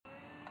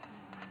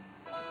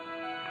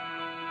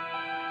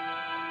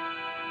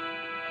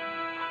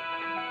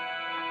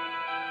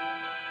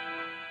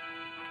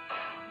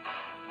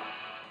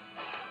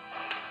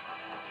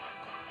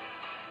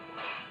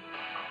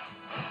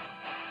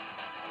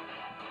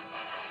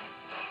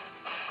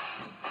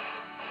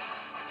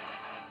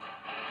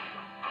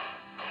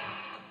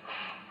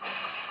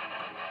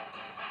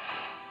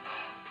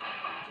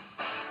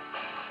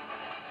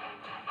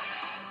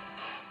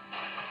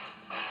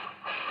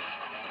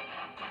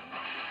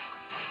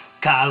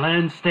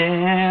Colin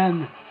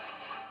Stan,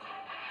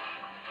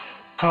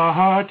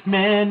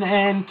 Cartman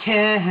and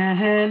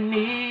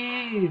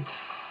Kenny,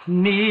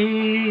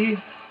 me.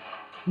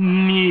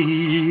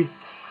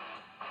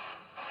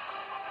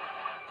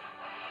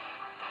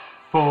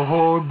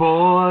 Four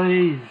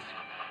boys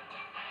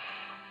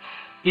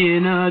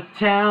in a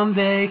town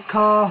they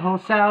call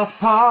South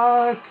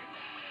Park.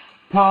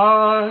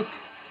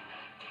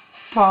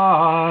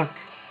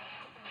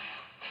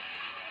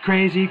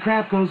 Crazy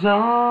crap goes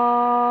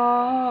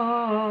on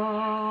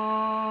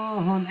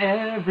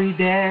every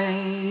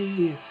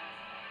day.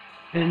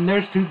 And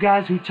there's two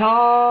guys who talk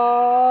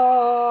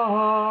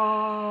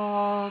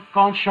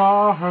on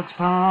Sharks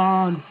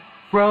Pond,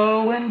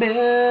 Fro and Bill.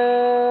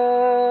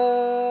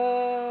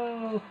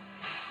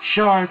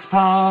 Sharks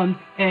Pond,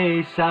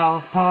 a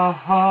South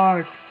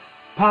Park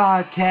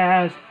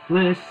podcast.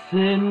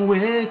 Listen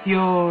with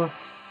your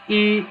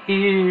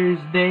ears.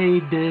 They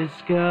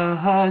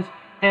discuss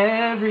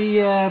every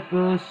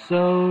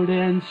episode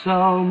and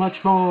so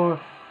much more.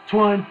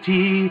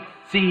 20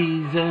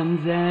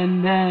 seasons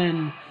and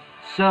then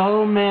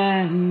so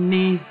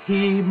many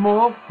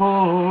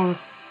more.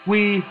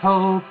 We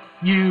hope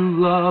you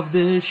love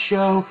this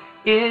show.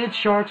 It's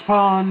Sharks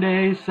Pond,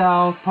 a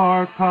South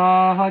Park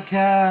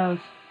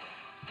podcast.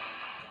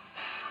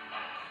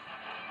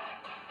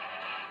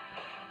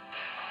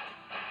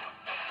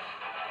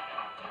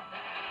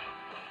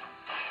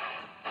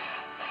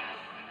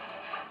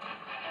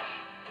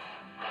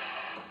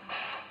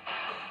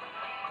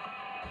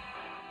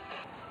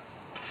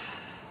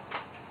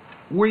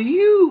 Were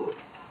you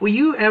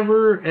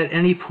ever at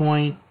any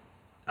point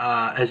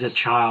as a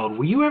child,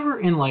 were you ever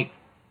in like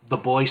the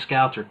Boy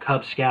Scouts or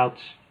Cub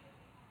Scouts?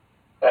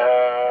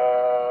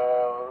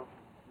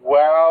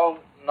 Well,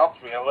 not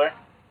really.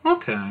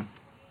 Okay.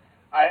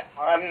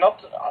 I'm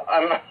not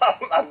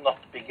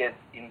big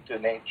into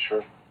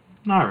nature.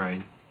 All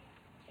right.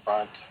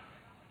 Right.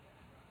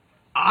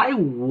 I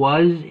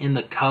was in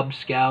the Cub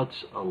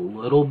Scouts a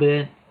little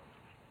bit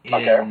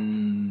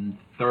in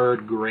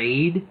third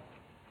grade,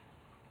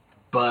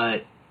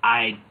 but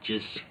I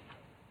just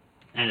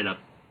ended up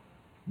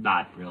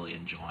not really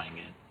enjoying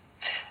it.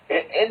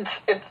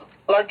 It's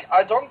like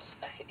I don't.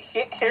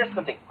 Here's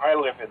the thing. I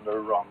live in the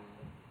wrong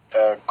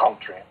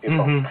country, you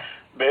know,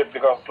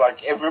 because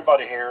like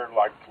everybody here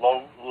like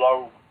loves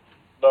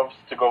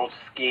to go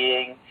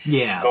skiing,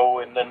 go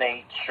in the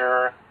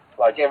nature.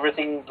 Like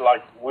everything,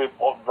 like we're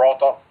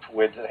brought up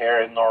with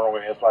here in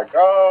Norway, is like,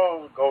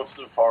 oh, go to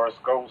the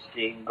forest, go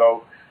skiing,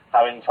 go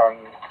having fun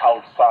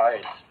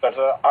outside. But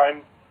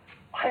I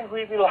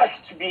really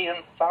like to be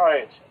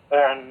inside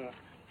and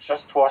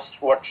just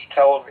watch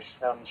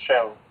television and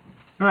chill.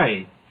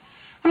 Right.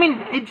 I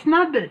mean, it's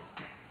not that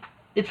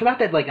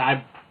like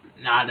I'm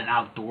not an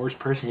outdoors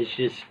person. It's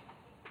just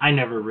I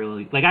never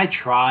really like. I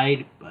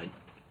tried, but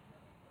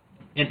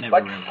it never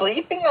like really.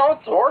 Sleeping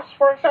outdoors,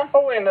 for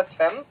example, in a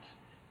tent.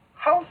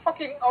 How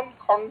fucking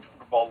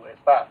uncomfortable is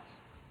that?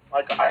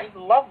 Like, I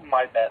love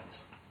my bed.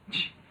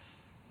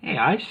 Hey,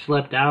 I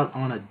slept out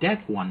on a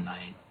deck one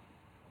night.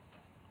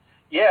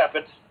 Yeah,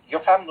 but your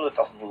family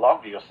doesn't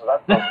love you, so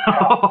that doesn't count.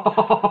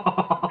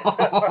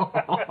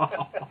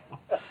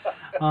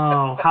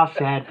 Oh, how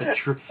sad but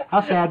true.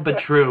 How sad but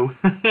true.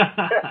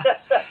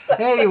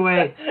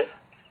 Anyway,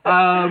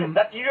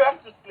 that you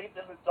have to sleep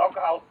in the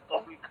doghouse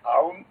doesn't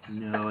count.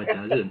 No, it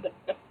doesn't.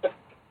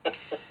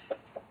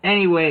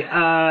 Anyway,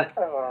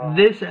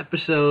 this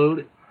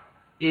episode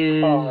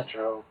is... Oh,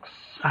 jokes.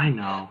 I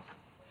know.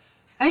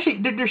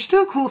 Actually, there's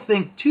still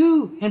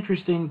two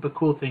interesting but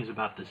cool things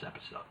about this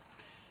episode.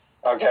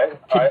 Okay,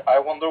 I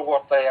wonder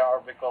what they are,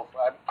 because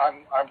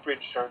I'm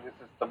pretty sure this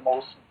is the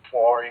most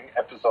boring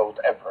episode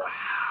ever.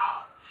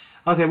 Wow.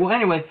 Okay, well,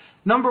 anyway,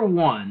 number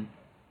one...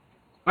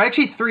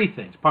 Actually, three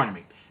things, pardon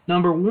me.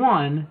 Number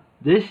one,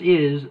 this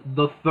is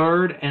the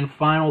third and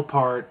final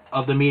part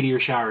of the Meteor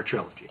Shower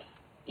trilogy.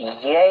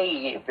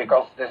 Yay,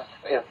 because this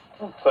is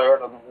the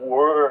third and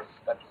worst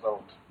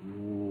episode.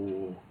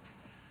 Ooh.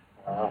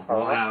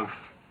 We'll have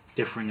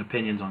differing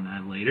opinions on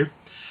that later.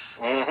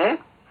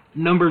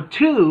 Number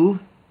two,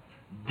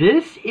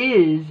 this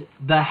is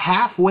the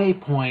halfway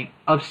point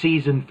of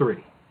season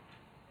 3.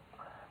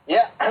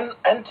 Yeah,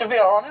 and to be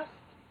honest,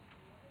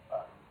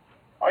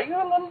 are you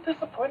a little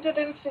disappointed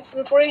in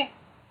season 3?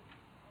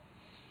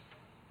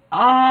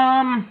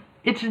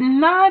 It's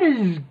not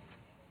as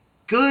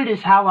good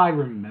as how I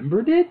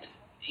remembered it.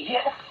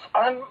 Yes,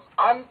 I'm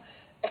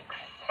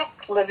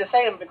exactly the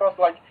same, because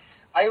like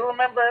I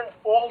remember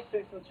all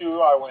season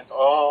 2 I went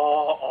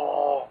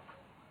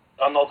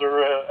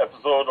another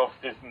episode of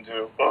season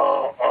 2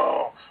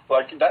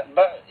 like that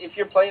if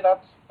you play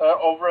that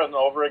over and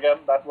over again,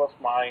 that was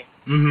my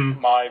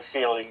my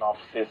feeling of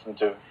season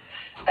 2.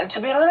 And to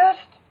be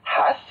honest,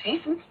 has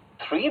season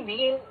 3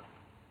 been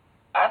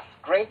as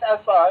great as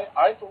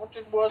I thought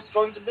it was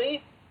going to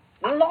be?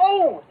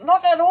 No,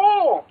 not at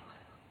all.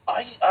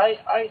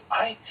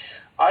 I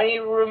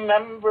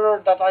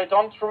remember that I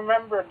don't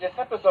remember this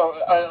episode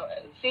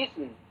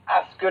season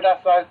as good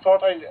as I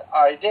thought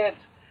I did.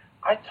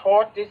 I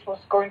thought this was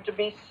going to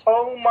be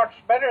so much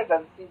better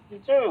than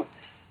season 2.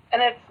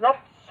 And it's not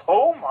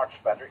so much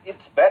better.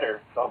 It's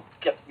better, don't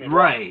get me wrong.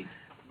 Right.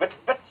 But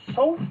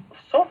so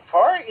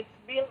far, it's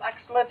been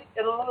actually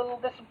a little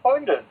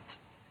disappointing.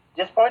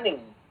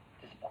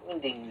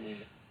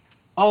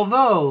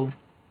 Although,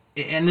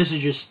 and this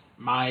is just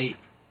my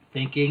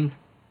thinking,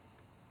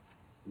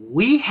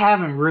 we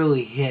haven't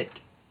really hit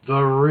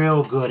the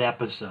real good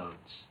episodes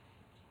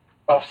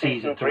of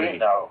season 3.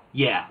 No.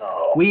 Yeah.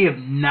 No. We have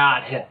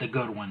not hit the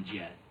good ones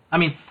yet. I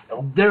mean,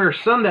 there are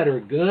some that are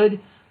good.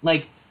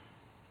 Like,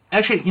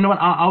 actually, you know what?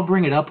 I'll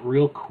bring it up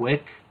real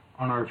quick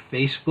on our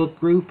Facebook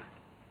group.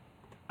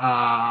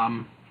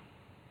 As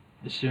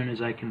soon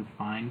as I can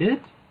find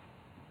it.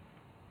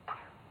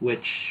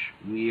 Which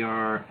we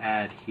are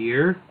at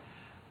here.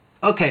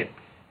 Okay.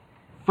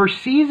 For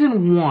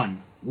season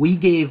 1, we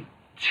gave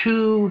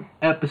 2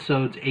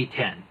 episodes a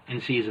 10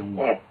 in season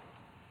 1.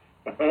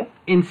 Mm-hmm.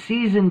 In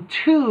season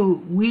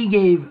 2, we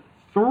gave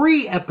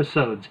 3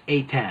 episodes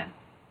a 10.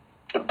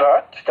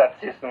 But that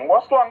season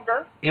was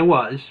longer. It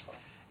was.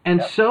 And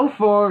Yep. so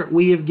far,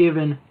 we have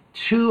given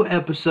 2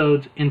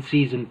 episodes in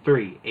season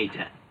 3 a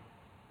 10.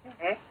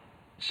 Mm-hmm.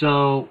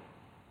 So,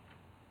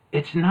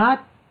 it's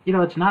not,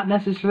 it's not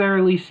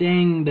necessarily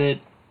saying that,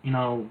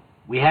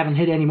 we haven't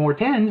hit any more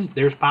 10s.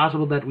 There's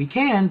possible that we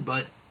can,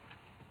 but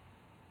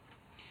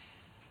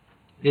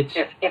it's...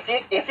 If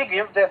you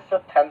give this a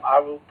 10, I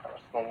will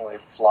personally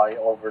fly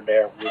over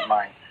there with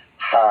my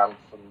hands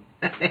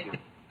and...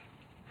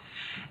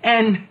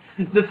 And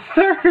the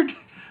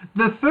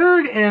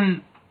third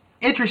and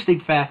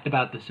interesting fact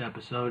about this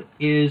episode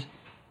is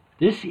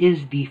this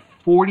is the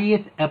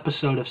 40th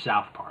episode of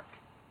South Park.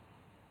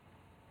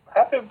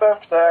 Happy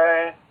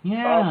birthday,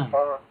 Yeah. South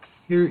Park.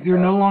 You're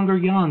no longer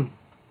young.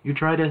 You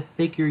try to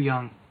think you're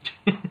young.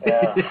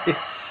 Yeah.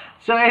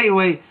 So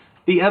anyway,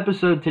 the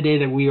episode today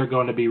that we are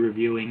going to be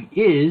reviewing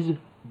is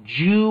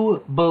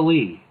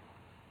Jubilee.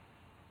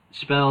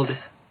 Spelled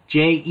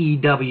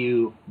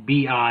Jewbilee.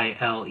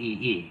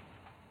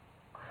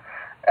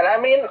 And I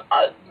mean,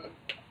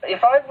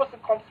 if I was a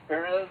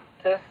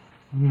conspiratist,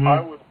 Mhm. I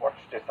would watch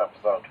this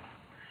episode.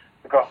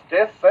 Because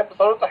this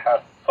episode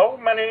has so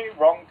many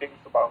wrong things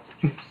about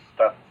the Jews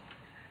that,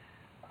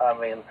 I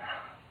mean,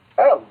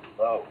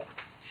 hello.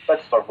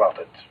 Let's talk about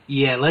it.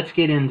 Yeah, let's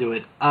get into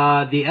it.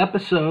 The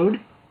episode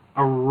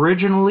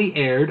originally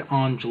aired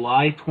on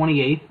July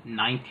 28th,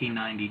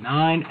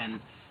 1999,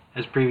 and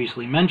as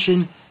previously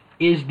mentioned,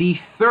 is the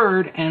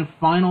third and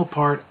final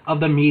part of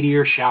the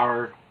Meteor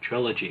Shower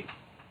trilogy.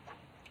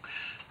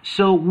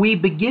 So we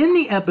begin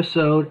the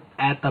episode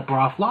at the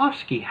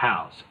Broflovsky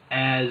house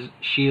as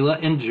Sheila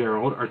and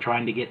Gerald are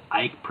trying to get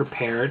Ike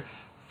prepared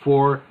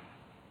for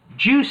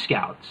Jew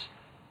Scouts,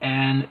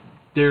 and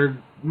they're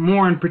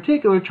more in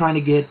particular trying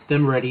to get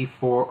them ready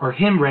for, or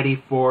him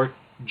ready for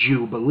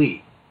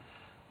Jubilee.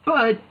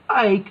 But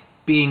Ike,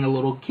 being a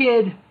little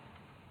kid,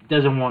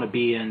 doesn't want to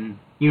be in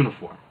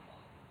uniform,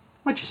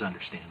 which is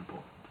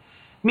understandable.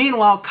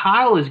 Meanwhile,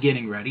 Kyle is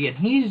getting ready, and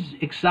he's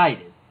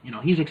excited.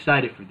 He's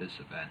excited for this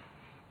event.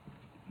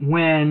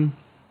 When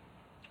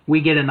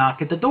we get a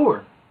knock at the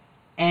door,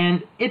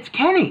 and it's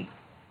Kenny.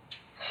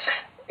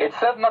 It's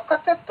a knock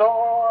at the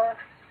door.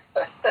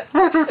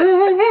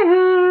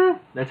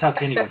 That's how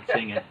Kenny would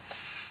sing it.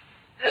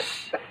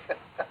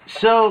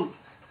 So,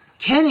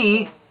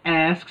 Kenny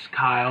asks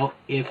Kyle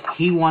if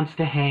he wants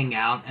to hang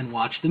out and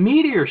watch the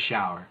meteor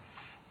shower.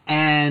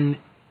 And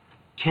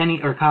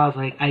Kyle's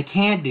like, I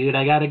can't, dude.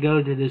 I gotta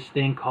go to this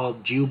thing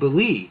called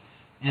Jubilee.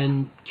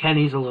 And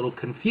Kenny's a little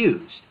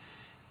confused.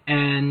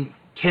 And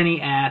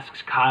Kenny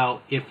asks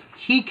Kyle if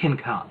he can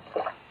come.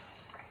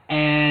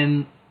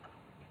 And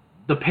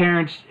the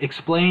parents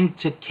explain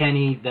to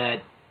Kenny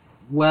that,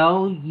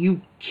 well,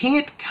 you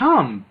can't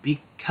come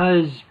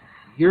because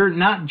you're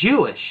not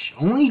Jewish.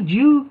 Only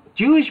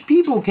Jewish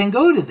people can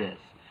go to this.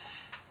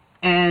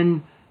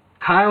 And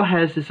Kyle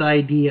has this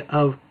idea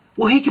of,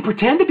 well, he could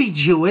pretend to be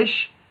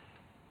Jewish.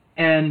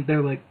 And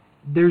they're like,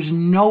 there's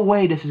no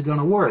way this is going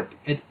to work.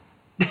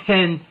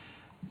 And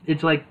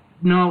it's like,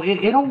 no,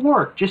 it'll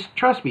work. Just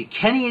trust me.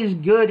 Kenny is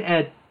good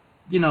at,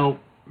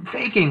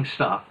 faking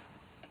stuff.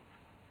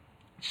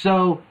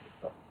 So...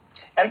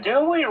 And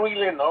do we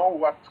really know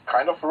what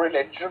kind of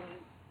religion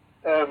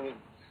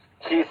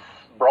he's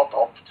brought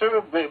up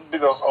to?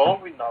 Because all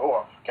we know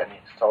of Kenny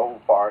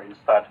so far is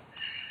that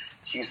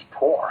he's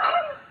poor.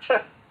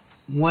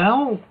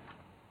 Well,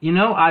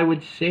 I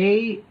would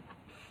say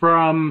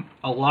from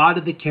a lot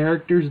of the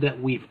characters that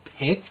we've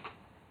picked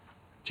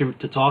to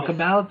talk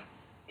about...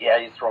 Yeah,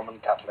 he's Roman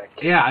Catholic.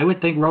 Yeah, I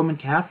would think Roman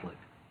Catholic.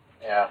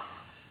 Yeah.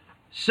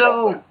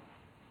 So,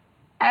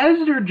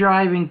 as they're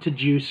driving to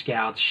Jew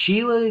Scouts,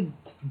 Sheila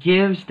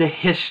gives the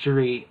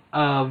history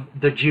of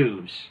the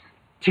Jews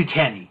to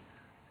Kenny.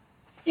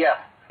 Yeah.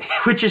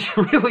 Which is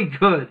really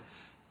good.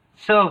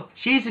 So,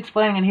 she's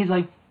explaining and he's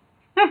like,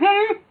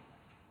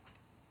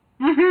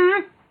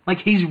 Like,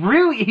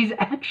 he's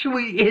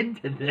actually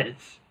into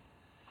this.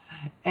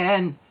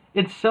 And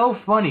it's so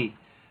funny.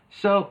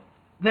 So,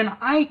 then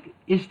Ike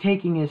is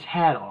taking his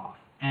hat off.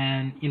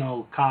 And,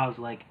 Kyle's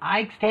like,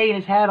 Ike's taking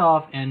his hat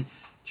off. And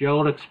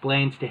Gerald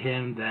explains to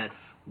him that,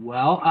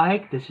 well,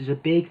 Ike, this is a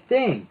big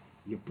thing.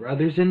 Your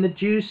brother's in the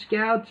Jew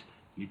Scouts.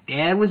 Your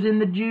dad was in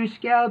the Jew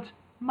Scouts.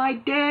 My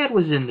dad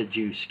was in the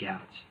Jew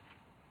Scouts.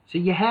 So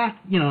you have,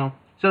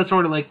 so it's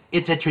sort of like,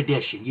 it's a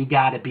tradition. You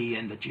got to be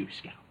in the Jew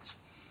Scouts.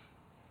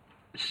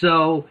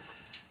 So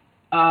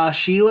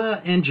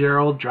Sheila and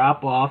Gerald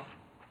drop off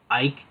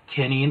Ike,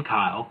 Kenny, and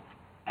Kyle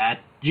at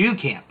Jew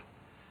camp.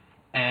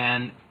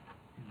 And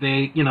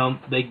they're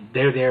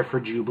there for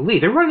Jubilee.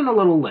 They're running a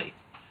little late.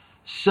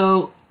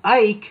 So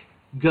Ike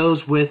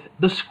goes with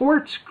the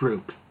Squirts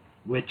group,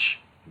 which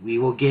we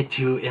will get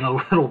to in a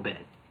little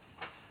bit.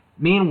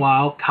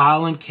 Meanwhile,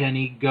 Kyle and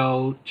Kenny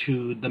go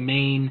to the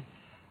main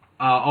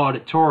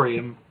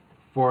auditorium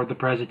for the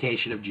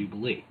presentation of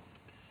Jubilee.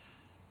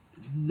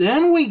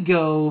 Then we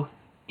go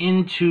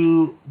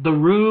into the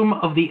room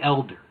of the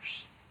elders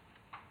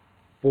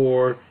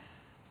for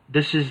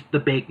this is the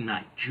big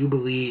night.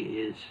 Jubilee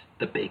is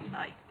the big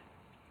night.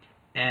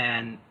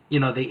 And,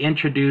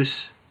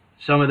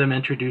 some of them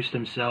introduce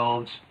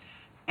themselves,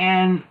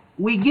 and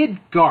we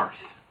get Garth.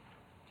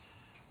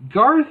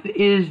 Garth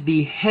is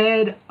the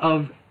head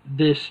of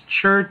this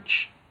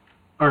church,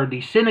 or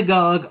the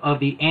synagogue of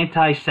the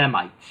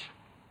anti-Semites.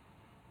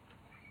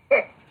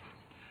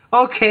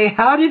 Okay,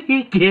 how did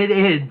he get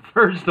in,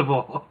 first of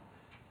all?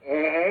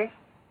 Mm-hmm.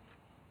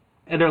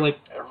 And they're like...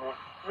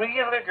 A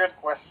really good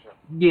question.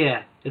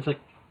 Yeah, it's like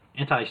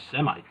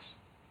anti-Semites.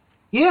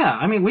 Yeah,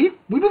 I mean, we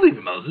believe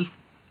in Moses.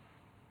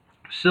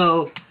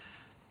 So,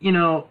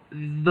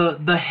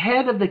 the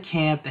head of the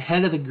camp, the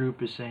head of the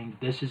group is saying,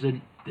 this is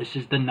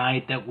the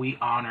night that we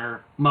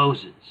honor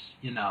Moses,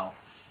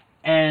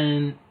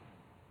 And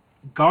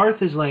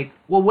Garth is like,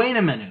 well, wait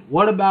a minute,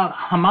 what about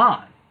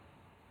Haman?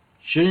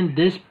 Shouldn't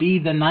this be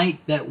the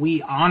night that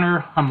we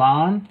honor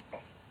Haman?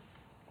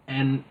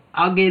 And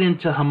I'll get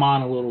into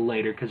Haman a little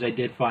later because I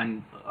did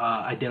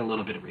a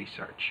little bit of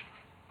research.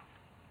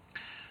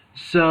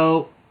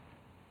 So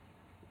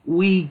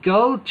we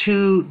go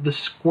to the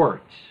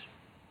Squirts,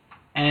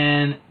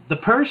 and the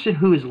person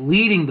who is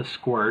leading the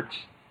Squirts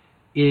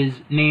is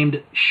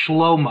named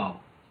Shlomo.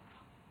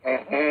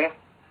 Mm-hmm.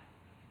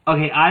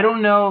 Okay, I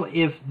don't know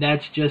if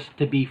that's just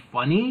to be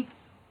funny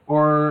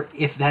or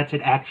if that's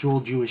an actual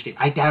Jewish name.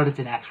 I doubt it's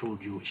an actual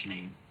Jewish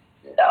name.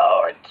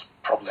 No, it's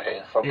probably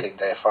something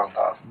they found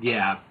out.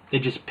 Yeah, they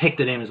just picked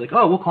the name. It's like,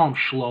 oh, we'll call him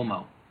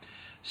Shlomo.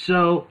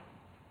 So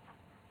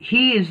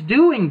he is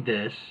doing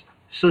this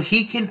so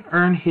he can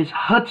earn his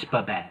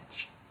chutzpah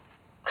badge.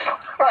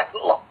 I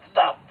love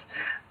that.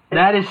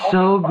 That is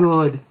so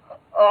good.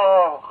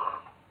 Oh.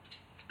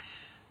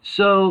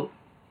 So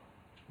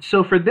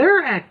for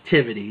their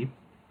activity,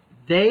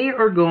 they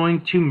are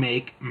going to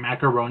make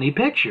macaroni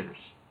pictures,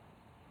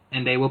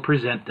 and they will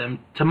present them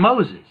to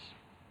Moses.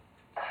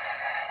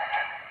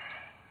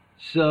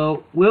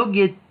 So we'll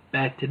get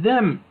back to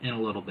them in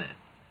a little bit.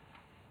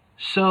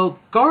 So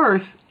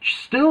Garth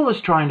still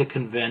is trying to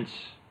convince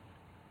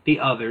the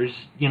others,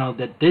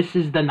 that this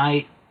is the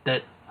night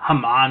that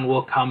Haman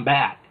will come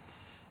back.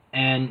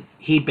 And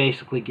he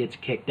basically gets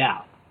kicked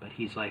out. But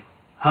he's like,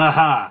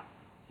 ha,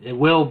 it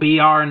will be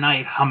our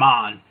night,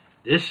 Haman.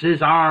 This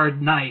is our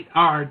night,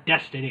 our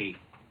destiny.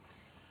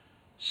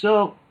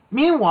 So,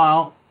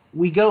 meanwhile,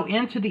 we go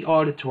into the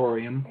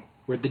auditorium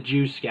where the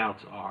Jew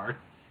Scouts are,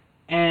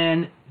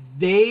 and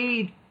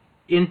they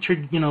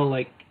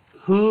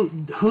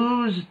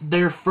who's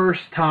their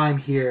first time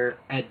here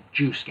at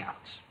Jew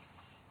Scouts?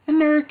 And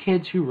there are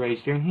kids who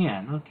raise their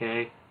hand.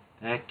 Okay,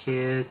 that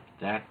kid,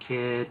 that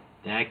kid,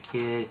 that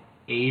kid,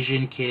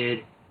 Asian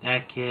kid,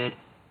 that kid.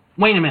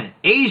 Wait a minute,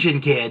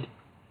 Asian kid?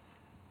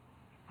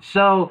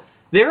 So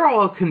they're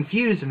all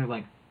confused and they're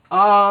like,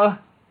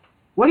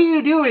 what are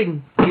you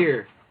doing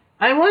here?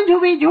 I want to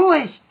be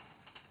Jewish.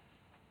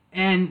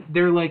 And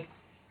they're like,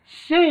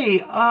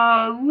 say,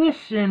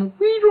 listen,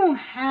 we don't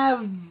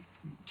have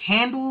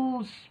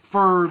candles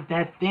for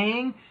that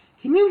thing.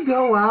 Can you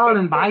go out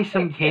and buy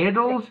some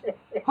candles?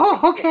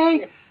 Oh,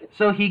 okay.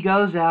 So he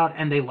goes out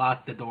and they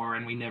lock the door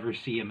and we never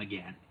see him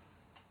again.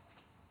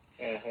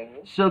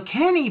 Mm-hmm. So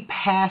Kenny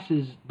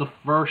passes the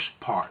first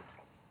part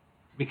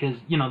because,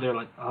 they're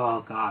like,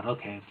 oh, God,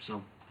 okay.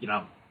 So,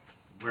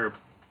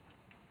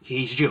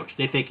 he's Jewish.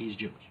 They think he's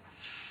Jewish.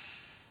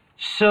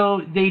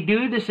 So they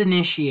do this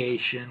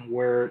initiation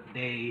where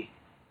they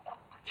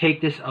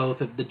take this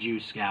oath of the Jew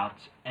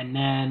Scouts, and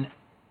then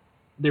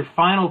their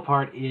final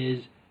part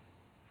is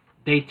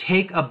they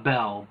take a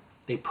bell,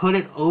 they put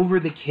it over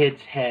the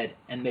kid's head,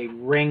 and they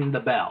ring the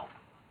bell,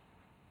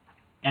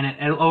 and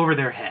over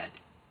their head.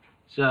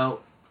 So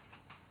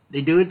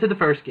they do it to the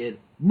first kid,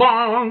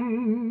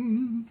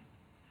 bong.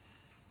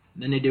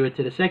 Then they do it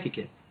to the second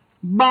kid,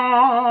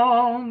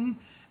 bong.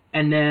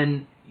 And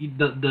then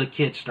the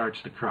kid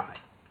starts to cry.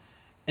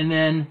 And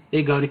then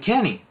they go to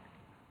Kenny.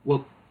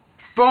 Well,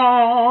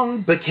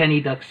 bong! But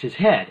Kenny ducks his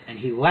head, and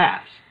he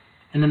laughs.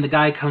 And then the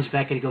guy comes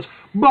back, and he goes,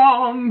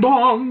 bong,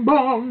 bong,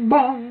 bong,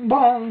 bong,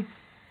 bong.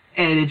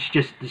 And it's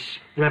just this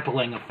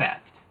rippling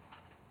effect.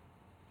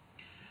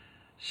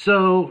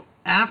 So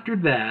after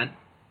that,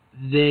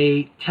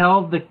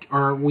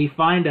 we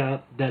find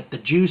out that the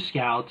Jew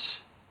Scouts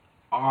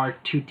are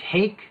to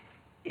take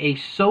a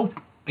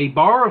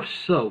bar of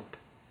soap,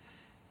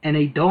 and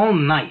a dull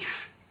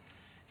knife,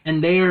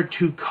 and they are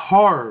to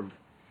carve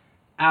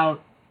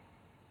out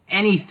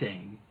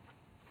anything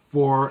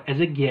as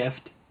a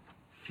gift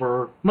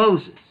for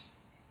Moses,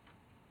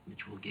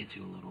 which we'll get to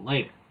a little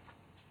later.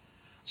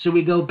 So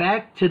we go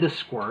back to the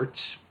Squirts,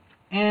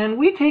 and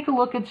we take a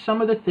look at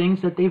some of the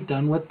things that they've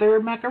done with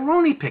their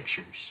macaroni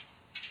pictures.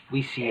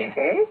 We see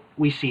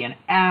an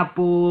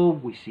apple,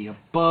 we see a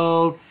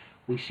boat,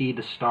 we see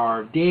the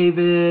Star of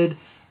David.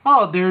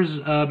 Oh, there's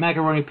a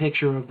macaroni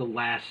picture of the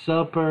Last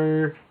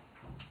Supper.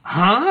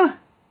 Huh?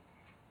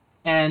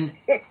 And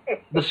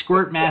the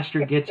Squirt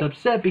Master gets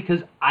upset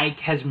because Ike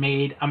has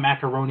made a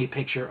macaroni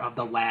picture of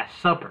the Last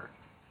Supper.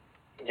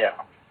 Yeah.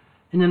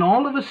 And then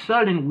all of a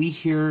sudden, we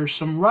hear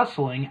some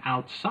rustling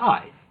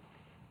outside.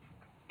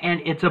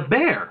 And it's a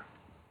bear.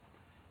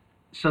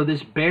 So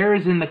this bear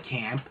is in the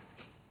camp,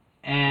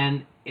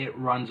 and it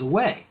runs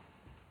away.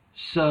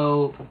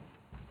 So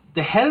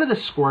the head of the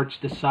Squirts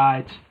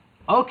decides,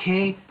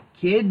 okay,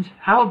 kids,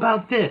 how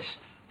about this?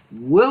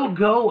 We'll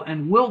go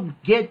and we'll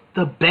get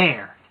the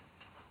bear.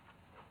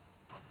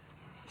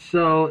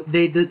 So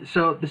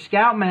the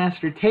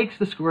Scoutmaster takes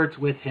the Squirts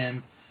with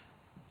him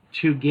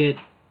to get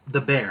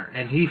the bear.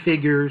 And he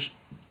figures,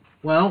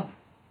 well,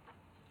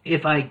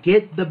 if I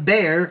get the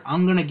bear,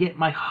 I'm going to get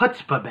my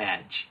chutzpah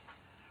badge.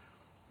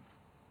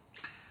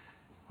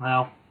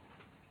 Well,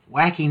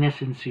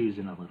 wackiness ensues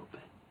in a little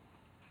bit.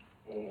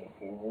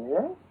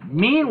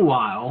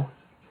 Meanwhile,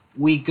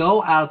 we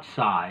go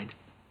outside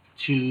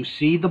to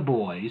see the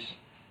boys,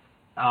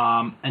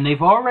 and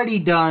they've already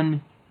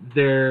done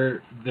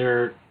their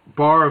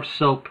bar of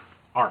soap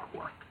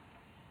artwork.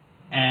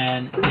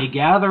 And they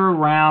gather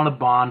around a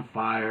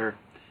bonfire,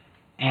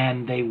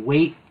 and they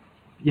wait,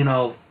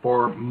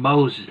 for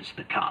Moses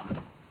to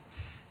come.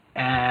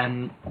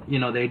 And,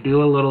 they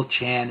do a little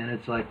chant, and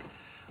it's like,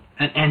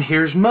 and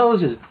here's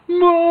Moses.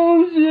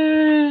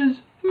 Moses!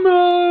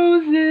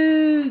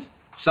 Moses!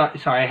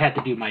 Sorry, I had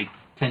to do my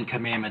Ten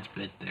Commandments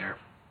bit there.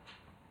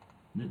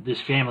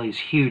 This family is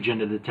huge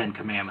into the Ten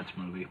Commandments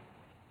movie.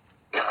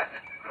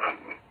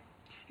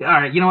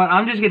 Alright, you know what?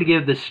 I'm just going to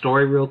give this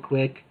story real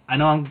quick. I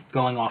know I'm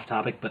going off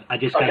topic, but I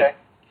just got to...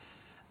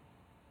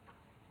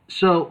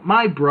 So,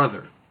 my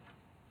brother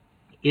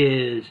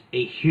is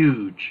a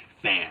huge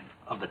fan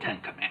of the Ten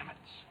Commandments.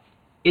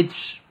 It's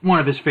one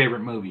of his favorite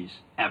movies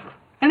ever.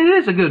 And it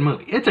is a good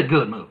movie. It's a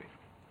good movie.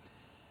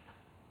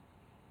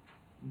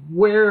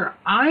 Where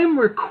I'm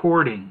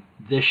recording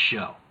this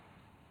show,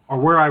 or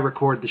where I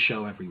record the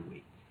show every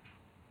week,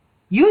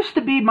 used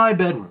to be my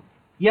bedroom.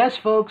 Yes,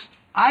 folks,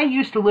 I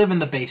used to live in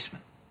the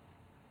basement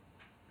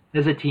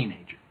as a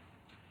teenager.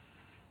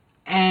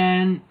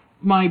 And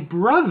my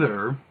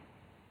brother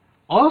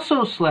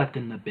also slept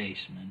in the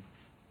basement,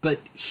 but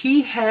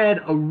he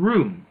had a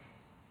room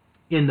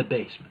in the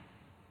basement.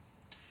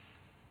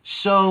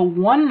 So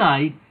one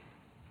night,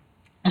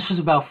 this was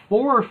about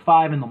 4 or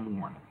 5 in the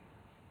morning,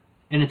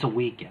 and it's a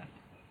weekend.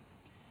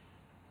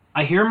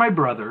 I hear my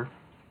brother.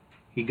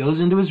 He goes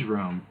into his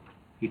room.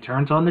 He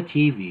turns on the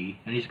TV,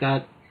 and he's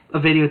got a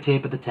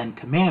videotape of the Ten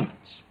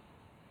Commandments.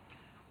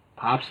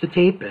 Pops the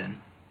tape in.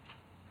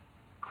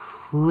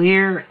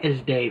 Clear as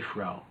day,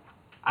 Fro.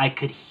 I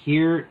could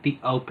hear the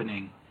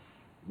opening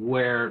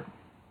where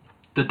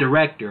the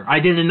director... I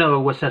didn't know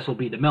it was Cecil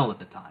B. DeMille at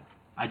the time.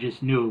 I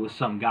just knew it was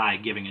some guy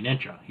giving an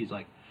intro. He's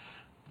like,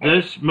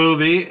 "This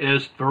movie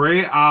is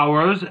 3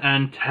 hours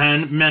and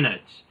 10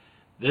 minutes.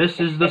 This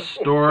is the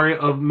story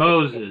of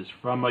Moses,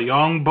 from a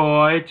young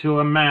boy to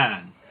a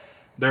man.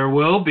 There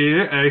will be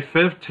a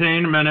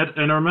 15-minute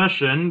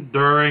intermission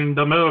during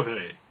the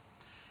movie."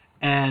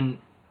 And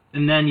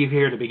then you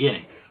hear the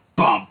beginning.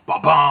 Bum, ba,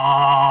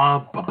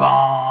 bum, ba,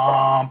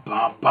 bum,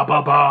 bum, ba,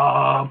 ba,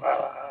 bum.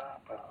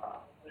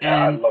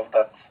 Yeah, I love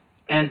that.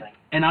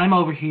 And I'm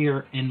over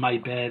here in my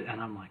bed,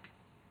 and I'm like,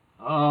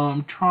 oh,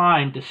 I'm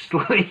trying to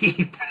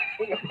sleep.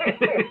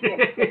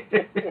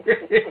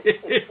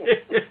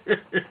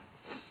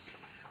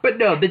 But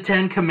no, the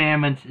Ten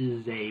Commandments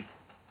is a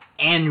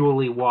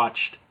annually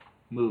watched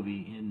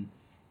movie in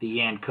the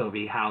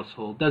Yancovey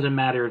household. Doesn't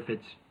matter if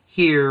it's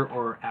here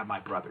or at my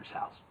brother's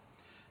house.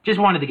 Just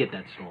wanted to get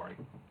that story.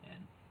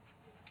 And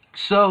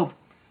so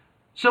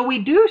we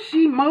do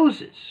see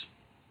Moses,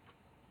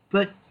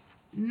 but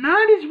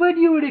not as what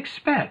you would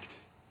expect.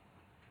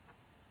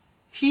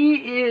 He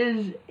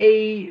is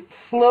a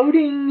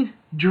floating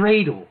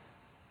dreidel.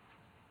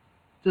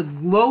 It's a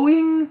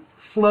glowing,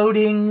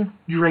 floating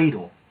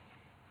dreidel.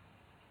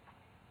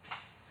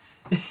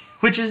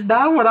 Which is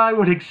not what I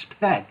would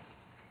expect.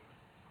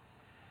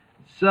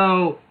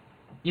 So,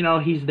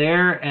 he's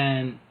there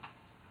and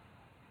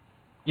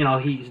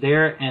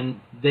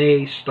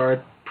they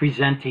start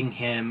presenting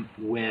him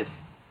with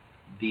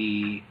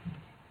the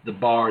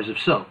bars of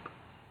soap.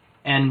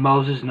 And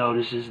Moses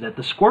notices that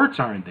the Squirts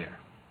aren't there.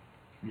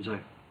 He's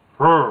like,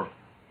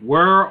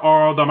 where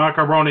are the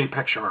macaroni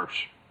pictures?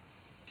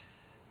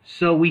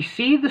 So we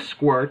see the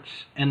Squirts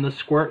and the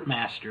Squirt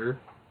Master,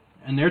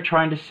 and they're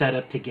trying to set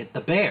up to get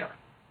the bear.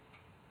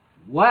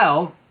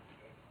 Well,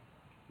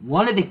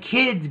 one of the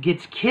kids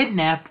gets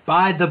kidnapped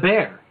by the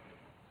bear.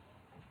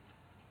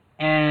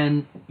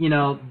 And,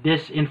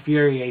 this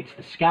infuriates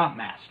the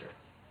Scoutmaster.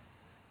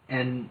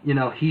 And,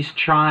 he's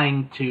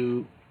trying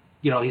to,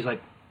 he's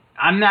like,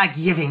 I'm not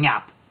giving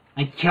up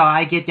until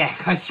I get that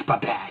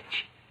chutzpah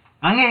badge.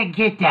 I'm going to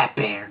get that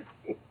bear.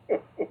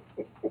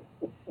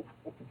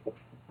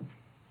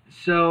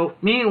 So,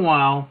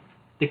 meanwhile,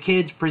 the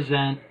kids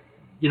present,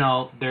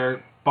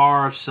 their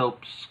bar of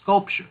soap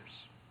sculptures.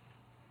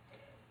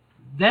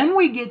 Then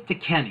we get to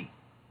Kenny.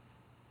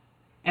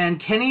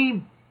 And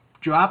Kenny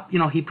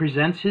he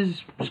presents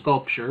his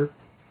sculpture.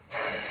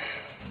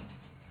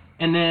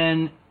 And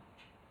then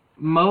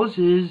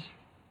Moses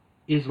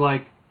is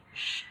like,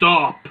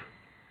 stop.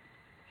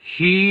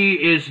 He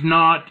is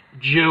not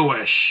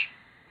Jewish.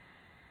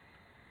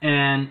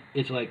 And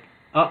it's like,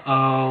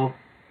 uh-oh.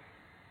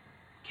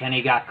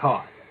 Kenny got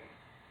caught.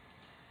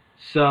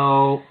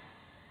 So,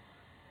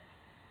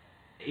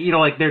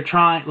 they're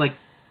trying,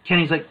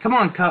 Kenny's like, come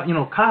on, Kyle,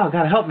 Kyle,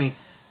 gotta help me.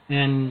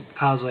 And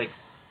Kyle's like,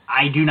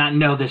 I do not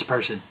know this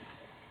person.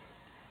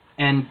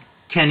 And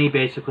Kenny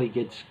basically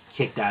gets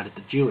kicked out at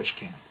the Jewish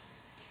camp.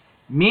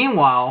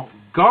 Meanwhile,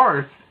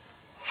 Garth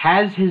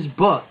has his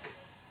book,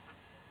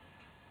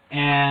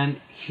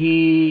 and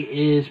he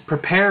is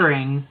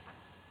preparing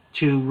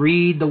to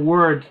read the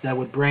words that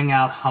would bring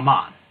out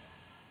Haman.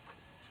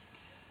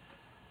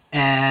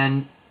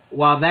 And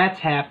while that's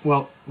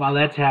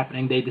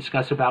happening, they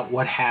discuss about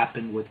what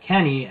happened with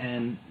Kenny,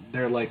 and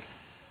they're like,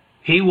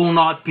 he will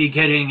not be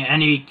getting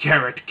any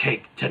carrot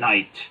cake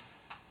tonight.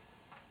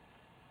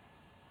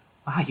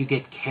 Wow, you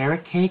get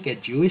carrot cake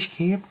at Jewish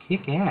camp?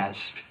 Kick ass.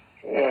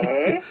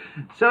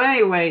 Mm-hmm. So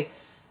anyway,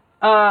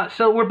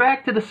 so we're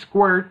back to the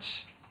Squirts,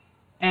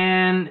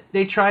 and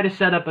they try to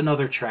set up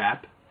another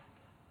trap.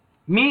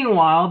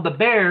 Meanwhile, the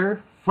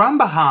bear, from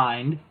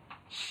behind,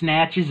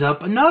 snatches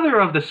up another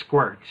of the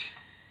Squirts.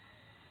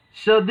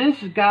 So this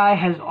guy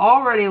has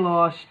already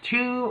lost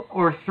 2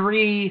 or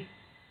 3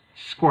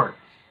 Squirts.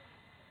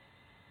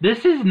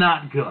 This is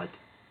not good.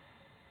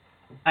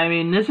 I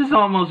mean, this is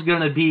almost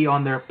going to be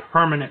on their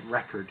permanent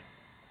record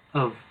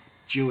of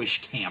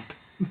Jewish camp.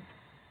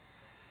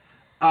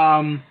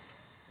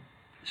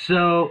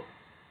 So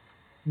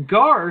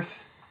Garth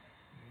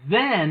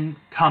then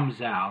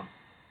comes out,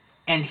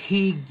 and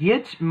he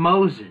gets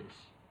Moses,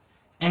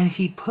 and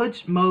he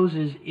puts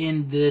Moses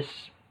in this,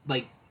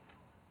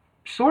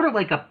 sort of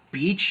like a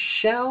beach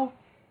shell.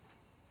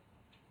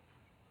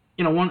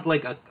 One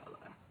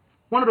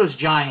of those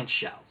giant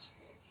shells.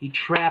 He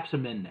traps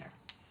him in there.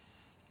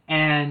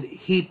 And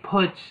he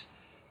puts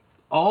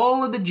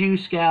all of the Jew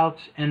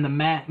Scouts and the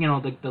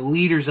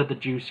leaders of the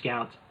Jew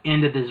Scouts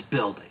into this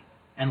building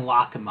and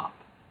lock them up.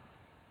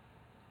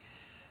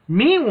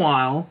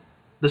 Meanwhile,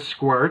 the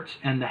Squirts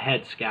and the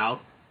head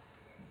scout,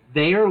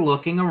 they are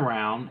looking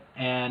around,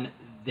 and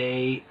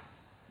they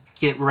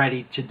get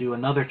ready to do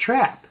another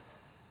trap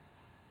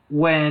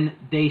when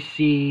they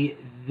see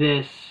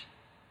this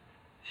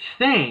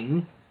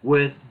thing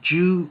with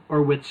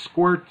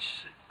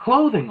Squirts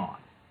clothing on.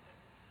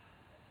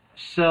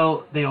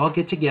 So they all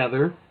get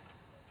together,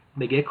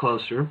 they get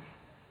closer,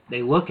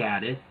 they look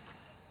at it,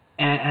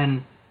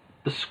 and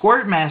the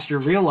Squirt Master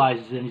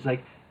realizes it, and he's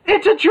like,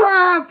 it's a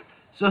trap!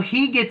 So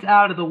he gets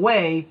out of the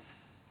way,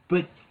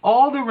 but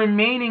all the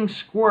remaining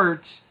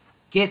Squirts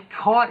get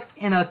caught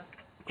in a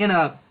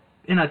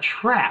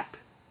trap,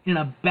 in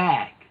a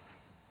bag.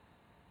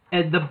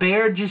 And the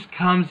bear just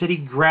comes and he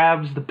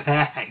grabs the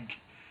bag.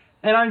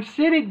 And I'm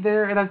sitting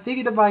there and I'm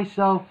thinking to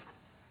myself,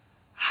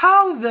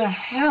 how the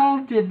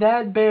hell did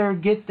that bear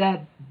get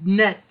that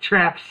net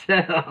trap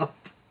set up?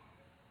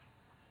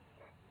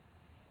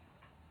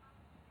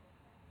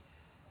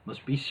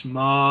 Must be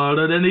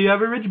smarter than the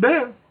average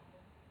bear.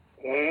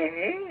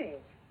 Mm-hmm.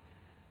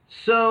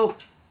 So,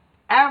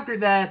 after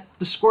that,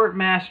 the Squirt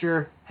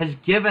Master has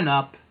given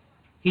up.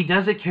 He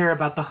doesn't care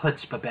about the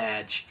chutzpah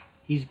badge.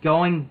 He's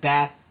going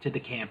back to the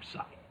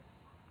campsite.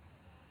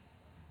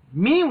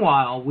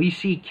 Meanwhile, we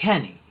see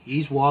Kenny.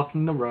 He's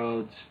walking the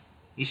roads.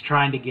 He's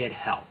trying to get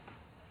help.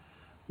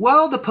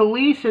 Well, the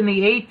police and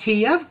the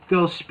ATF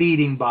go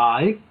speeding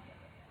by.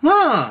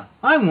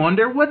 I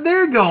wonder what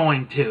they're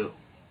going to.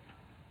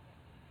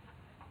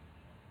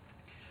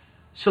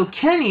 So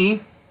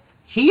Kenny,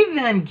 he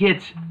then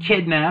gets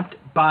kidnapped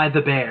by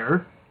the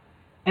bear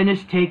and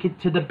is taken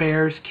to the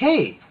bear's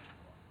cave.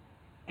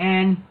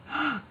 And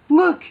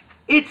look,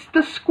 it's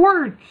the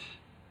Squirts.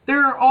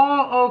 They're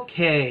all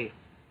okay.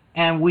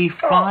 And we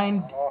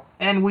find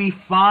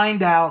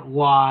out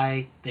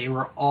why they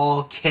were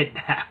all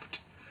kidnapped.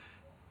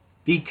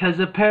 Because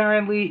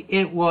apparently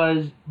it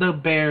was the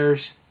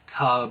bear's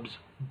cub's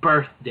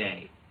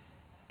birthday.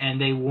 And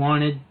they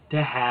wanted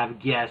to have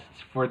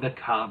guests for the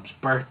cub's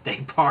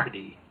birthday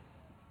party.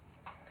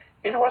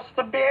 It was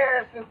the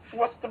bears. It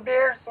was the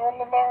bears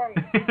all along.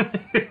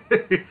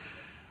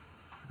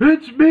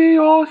 It's me,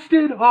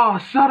 Austin. Oh,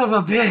 son of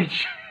a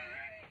bitch.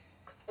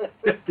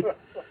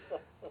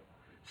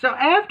 So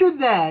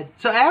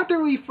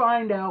after we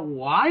find out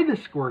why the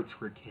Squirts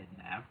were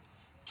kidnapped,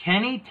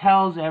 Kenny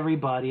tells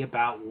everybody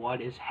about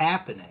what is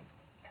happening.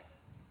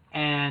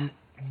 And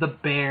the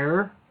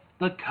bear,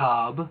 the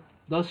cub,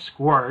 the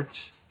Squirts,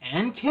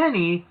 and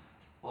Kenny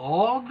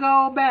all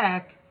go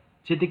back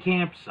to the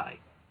campsite.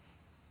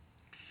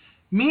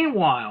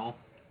 Meanwhile,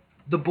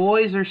 the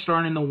boys are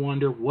starting to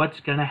wonder what's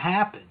going to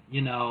happen.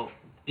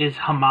 Is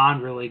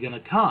Haman really going to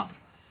come?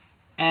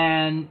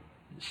 And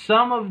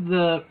some of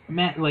the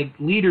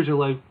leaders are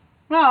like,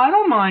 well, I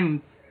don't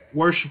mind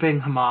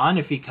worshiping Haman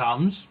if he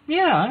comes.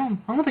 Yeah, I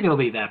don't think it'll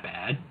be that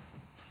bad.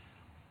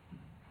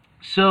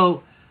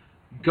 So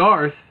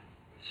Garth,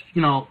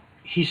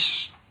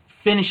 he's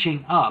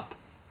finishing up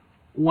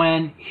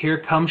when here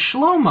comes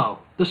Shlomo,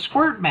 the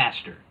Squirt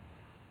Master.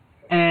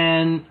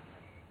 And,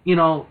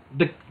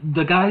 the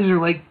guys are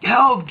like,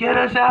 help, get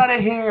us out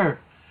of here.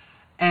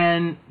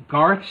 And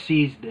Garth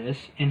sees this,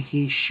 and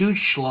he shoots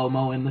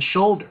Shlomo in the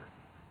shoulder.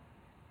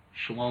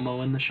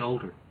 Shlomo in the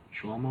shoulder.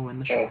 Shlomo in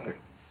the shoulder.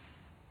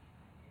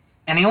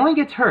 And he only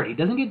gets hurt. He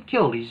doesn't get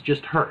killed. He's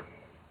just hurt.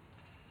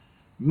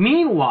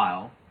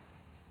 Meanwhile,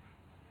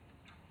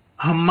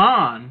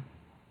 Haman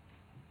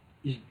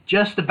is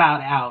just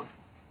about out,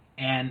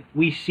 and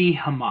we see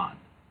Haman.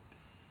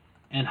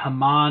 And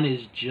Haman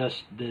is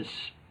just this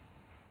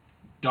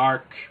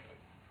dark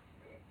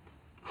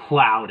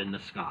cloud in the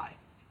sky.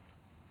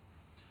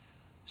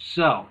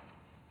 So,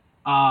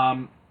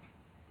 let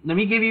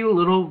me give you a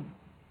little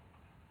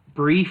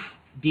brief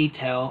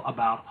detail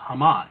about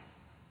Haman.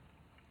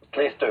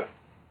 Please do.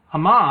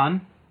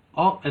 Haman,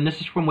 and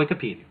this is from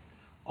Wikipedia,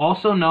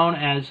 also known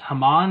as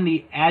Haman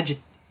the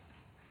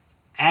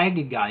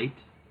Agagite,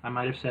 I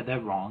might have said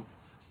that wrong,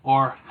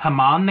 or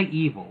Haman the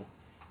Evil,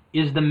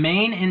 is the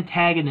main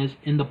antagonist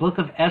in the book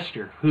of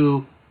Esther,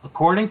 who,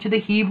 according to the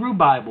Hebrew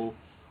Bible,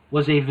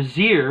 was a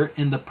vizier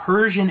in the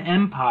Persian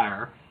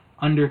Empire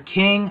under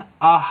King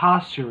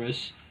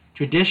Ahasuerus,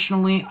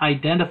 traditionally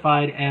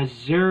identified as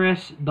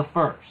Xerxes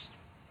I.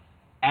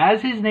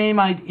 As his name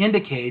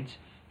indicates,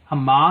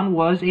 Haman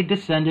was a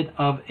descendant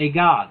of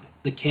Agag,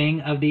 the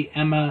king of the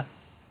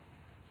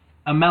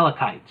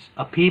Amalekites,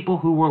 a people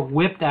who were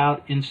whipped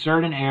out in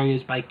certain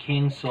areas by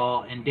King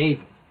Saul and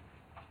David.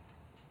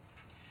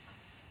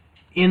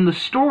 In the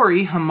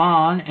story,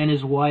 Haman and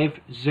his wife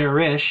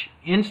Zeresh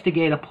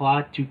instigate a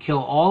plot to kill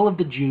all of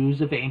the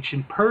Jews of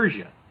ancient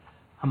Persia.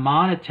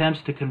 Haman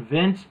attempts to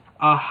convince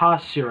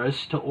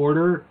Ahasuerus to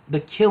order the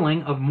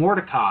killing of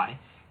Mordecai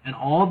and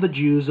all the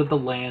Jews of the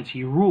lands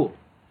he ruled.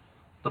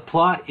 The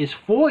plot is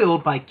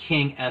foiled by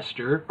Queen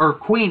Esther,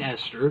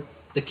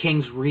 the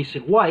king's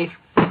recent wife,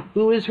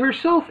 who is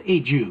herself a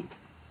Jew.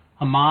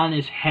 Haman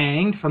is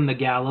hanged from the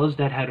gallows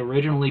that had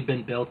originally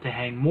been built to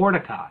hang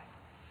Mordecai.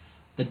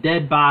 The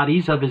dead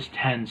bodies of his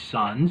 10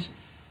 sons,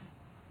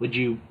 would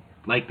you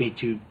like me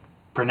to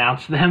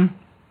pronounce them?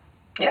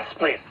 Yes,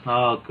 please.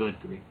 Oh, good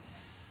grief.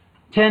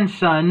 10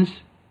 sons,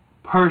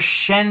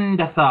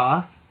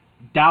 Pershendatha,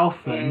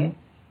 Dalphon,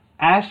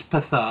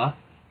 Aspatha,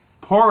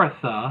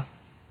 Poratha,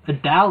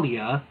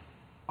 Adalia,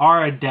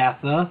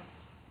 Aradatha,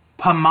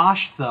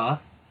 Pamashtha,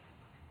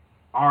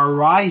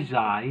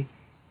 Arizai,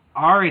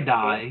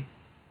 Aridai,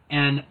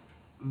 and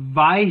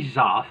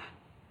Vizoth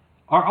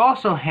are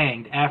also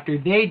hanged after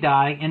they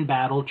die in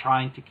battle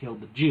trying to kill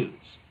the Jews.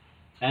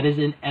 That is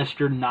in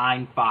Esther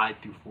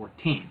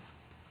 9:5-14.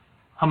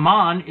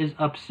 Haman is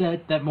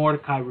upset that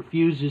Mordecai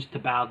refuses to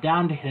bow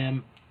down to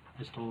him,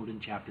 as told in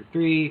chapter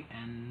 3,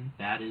 and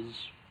that is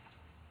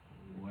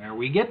where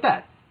we get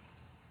that.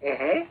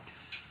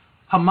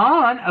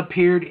 Haman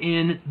appeared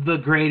in The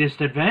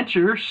Greatest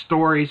Adventure,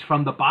 Stories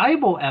from the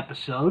Bible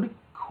episode,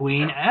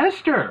 Queen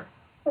Esther.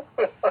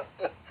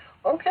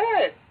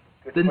 Okay,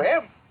 good for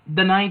him.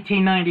 The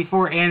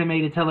 1994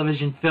 animated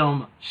television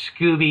film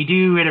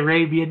Scooby-Doo and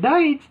Arabian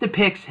Nights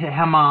depicts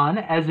Haman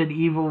as an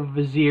evil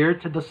vizier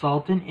to the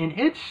Sultan in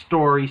its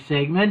story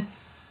segment,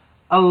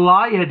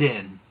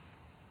 Aladdin.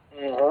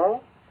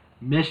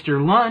 Mr.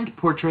 Lund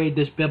portrayed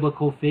this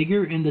biblical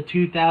figure in the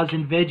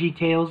 2000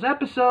 VeggieTales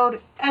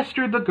episode,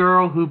 Esther the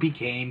Girl Who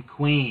Became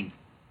Queen.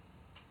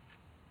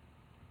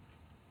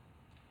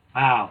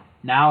 Wow,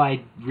 now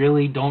I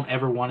really don't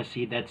ever want to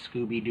see that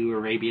Scooby-Doo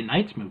Arabian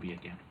Nights movie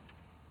again.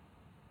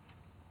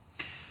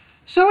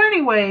 So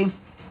anyway,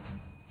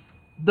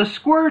 the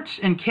Squirts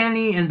and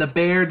Kenny and the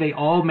bear, they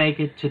all make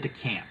it to the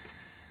camp.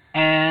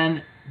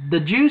 And the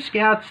Jew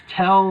Scouts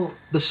tell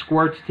the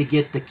Squirts to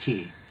get the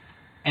key.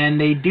 And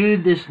they do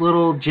this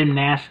little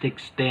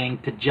gymnastics thing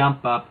to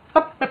jump up,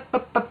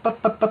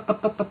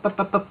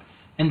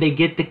 and they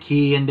get the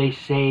key and they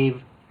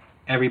save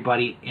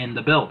everybody in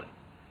the building.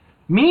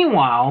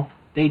 Meanwhile,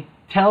 they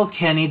tell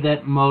Kenny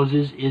that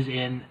Moses is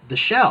in the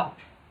shell.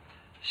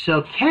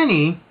 So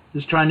Kenny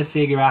is trying to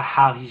figure out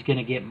how he's going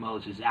to get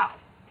Moses out.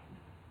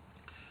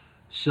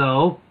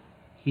 So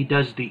he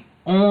does the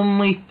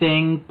only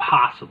thing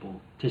possible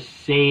to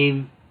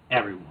save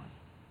everyone.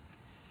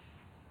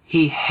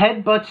 He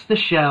headbutts the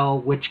shell,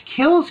 which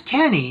kills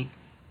Kenny,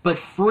 but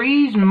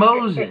frees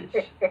Moses.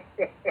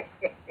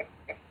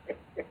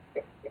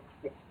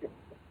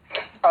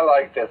 I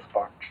like this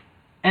part.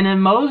 And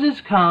then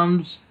Moses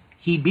comes,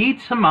 he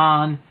beats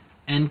Haman,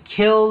 and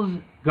kills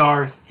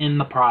Garth in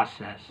the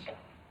process.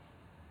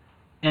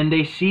 And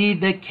they see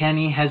that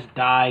Kenny has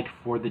died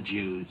for the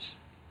Jews.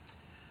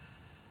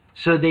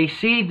 So they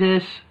see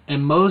this,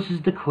 and Moses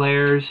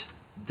declares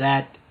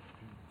that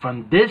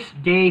from this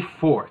day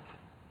forth,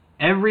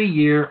 every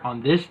year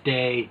on this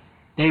day,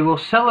 they will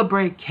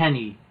celebrate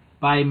Kenny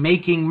by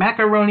making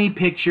macaroni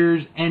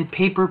pictures and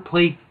paper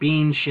plate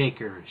bean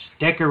shakers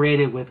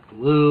decorated with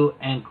glue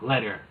and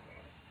glitter.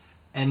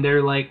 And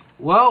they're like,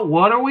 well,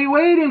 what are we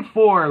waiting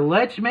for?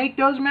 Let's make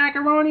those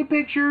macaroni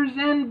pictures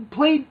and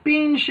plate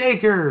bean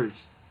shakers.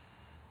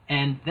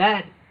 And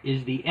that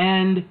is the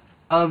end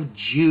of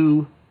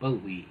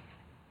Jubilee.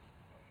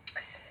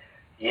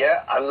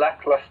 Yeah, a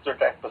lackluster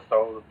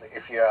episode,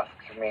 if you ask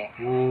me.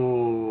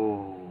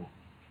 Ooh.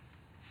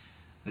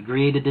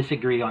 Agree to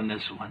disagree on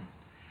this one.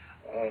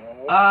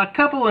 Mm-hmm. A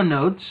couple of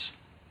notes.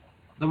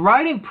 The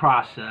writing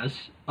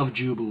process of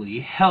Jubilee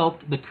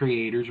helped the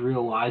creators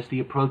realize the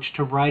approach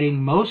to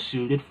writing most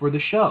suited for the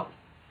show.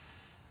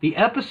 The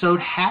episode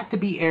had to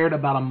be aired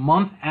about a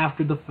month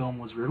after the film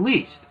was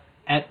released,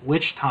 at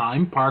which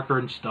time Parker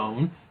and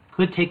Stone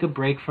could take a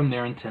break from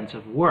their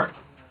intensive work.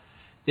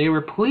 They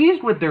were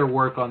pleased with their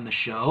work on the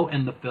show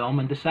and the film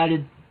and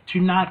decided to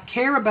not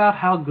care about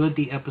how good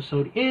the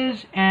episode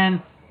is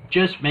and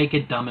just make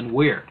it dumb and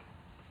weird.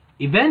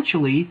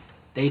 Eventually,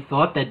 they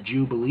thought that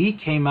Jubilee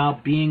came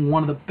out being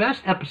one of the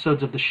best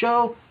episodes of the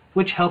show,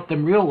 which helped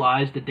them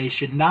realize that they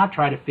should not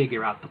try to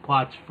figure out the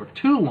plots for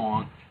too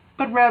long,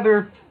 but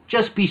rather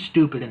just be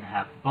stupid and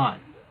have fun.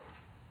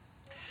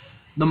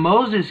 The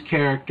Moses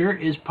character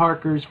is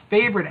Parker's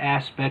favorite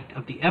aspect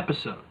of the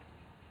episode.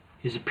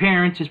 His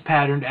appearance is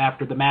patterned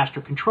after the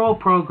Master Control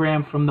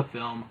program from the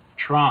film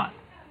Tron.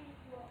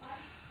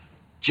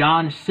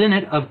 John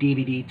Sinnott of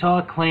DVD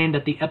Talk claimed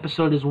that the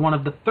episode is one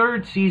of the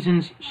third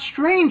season's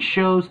strange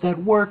shows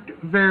that worked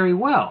very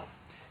well.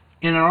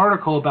 In an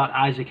article about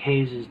Isaac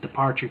Hayes'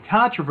 departure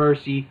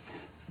controversy,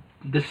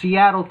 the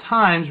Seattle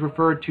Times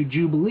referred to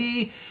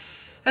Jubilee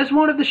as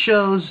one of the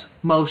show's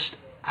most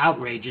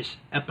outrageous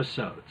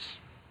episodes.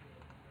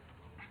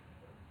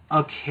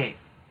 Okay,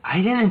 I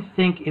didn't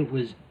think it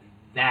was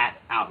that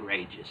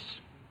outrageous.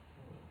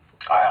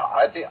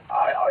 I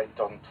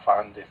don't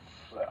find this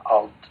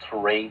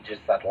outrageous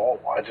at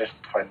all. I just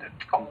find it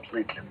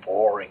completely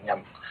boring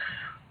and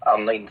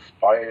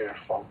uninspired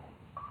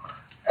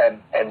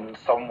and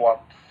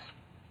somewhat,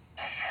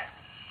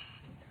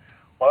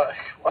 well,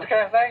 what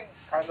can I say?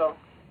 Kind of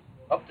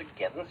not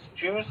against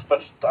Jews,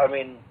 but I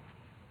mean,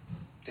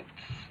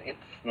 it's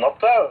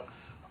not a.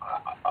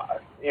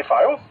 If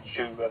I was a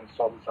Jew and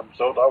saw this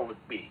episode, I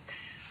would be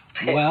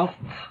pissed.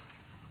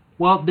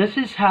 Well, this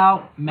is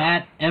how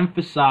Matt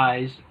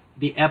emphasized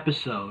the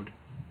episode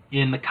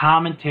in the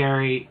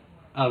commentary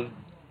of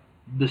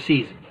the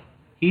season.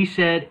 He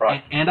said,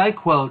 right, and I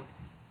quote,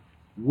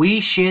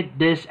 "We shit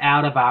this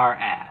out of our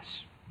ass."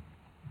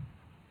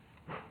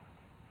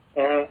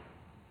 Mm-hmm.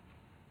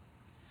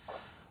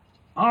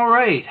 All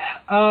right.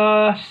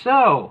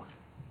 So,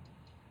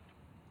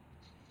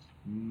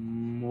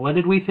 what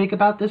did we think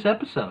about this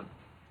episode?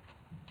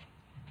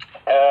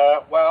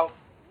 Well,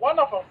 one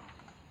of us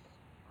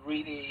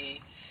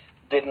really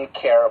didn't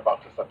care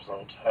about this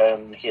episode,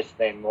 and his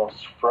name was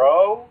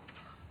Fro,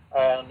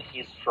 and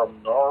he's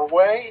from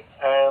Norway,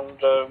 and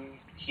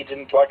he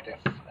didn't like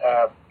this.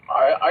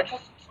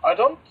 I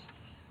don't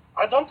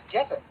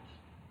get it.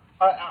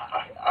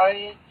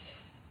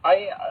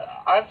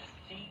 I've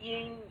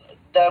seen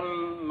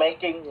them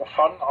making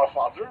fun of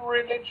other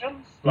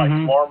religions, like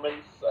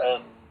Mormons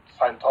and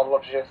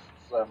Scientologists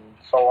and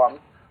so on,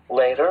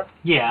 later.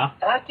 Yeah.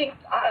 And I think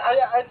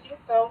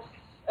those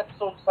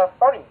episodes are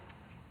funny.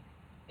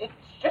 It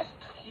just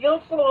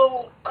feels a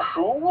little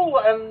cruel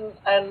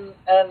and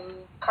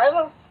kind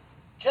of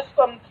just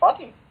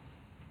unfunny.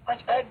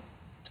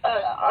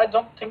 I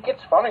don't think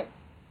it's funny.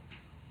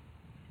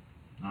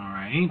 All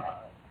right.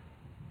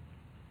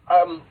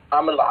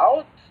 I'm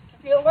allowed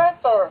to feel that,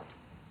 or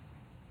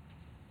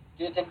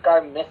do you think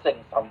I'm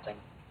missing something?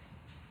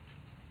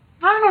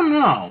 I don't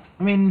know.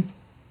 I mean,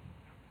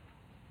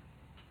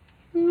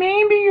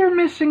 maybe you're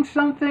missing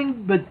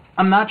something, but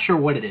I'm not sure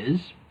what it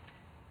is.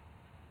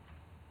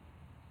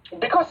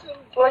 Because,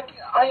 like,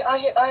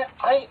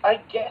 I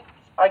get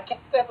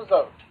the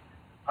episode.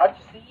 I've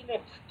seen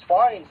it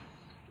twice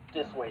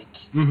this week.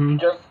 Mm-hmm.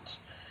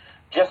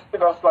 Just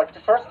because, like, the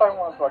first time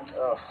I was like,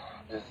 ugh,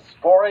 this is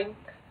boring.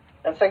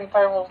 And second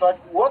time I was like,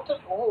 what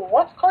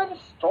kind of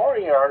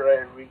story are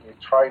they really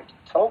trying to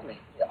tell me?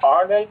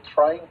 Are they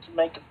trying to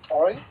make a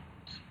point?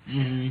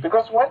 Mm-hmm.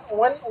 Because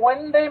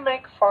when they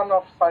make fun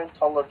of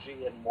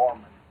Scientology and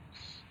Mormons,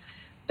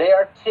 they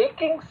are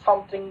taking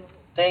something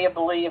they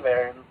believe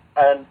in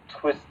and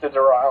twist it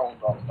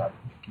around on them.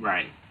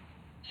 Right.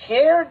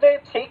 Here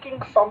they're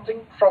taking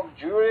something from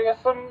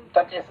Judaism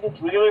that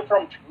isn't really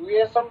from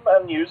Judaism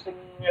and using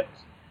it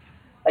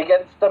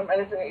against them,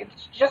 and it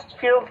just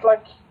feels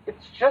like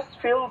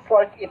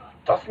it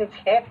doesn't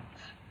hit.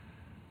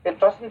 it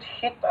doesn't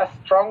hit as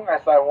strong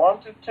as I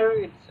wanted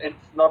to. It's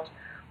not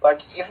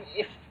like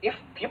if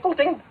people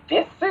think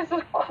this is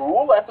a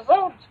cruel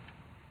episode,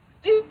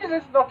 this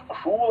is not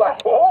cruel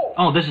at all.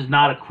 Oh, this is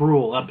not a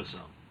cruel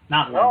episode.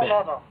 Not one bit.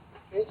 No.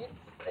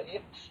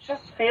 It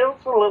just feels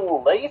a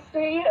little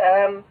lazy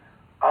and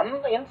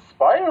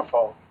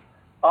uninspireful.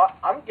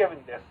 I'm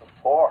giving this a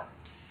 4.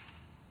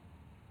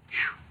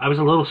 I was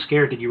a little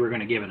scared that you were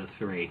going to give it a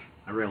 3.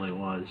 I really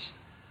was.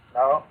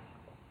 No.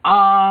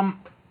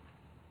 I'm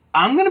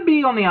going to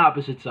be on the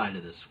opposite side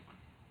of this one.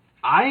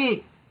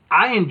 I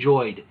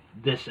enjoyed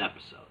this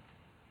episode.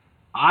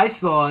 I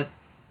thought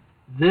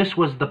this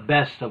was the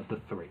best of the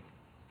 3.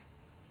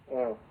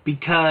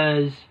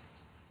 Because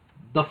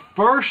the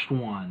first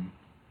one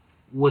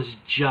was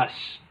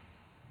just,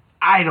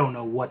 I don't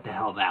know what the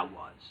hell that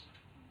was.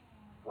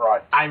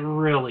 Right. I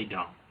really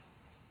don't.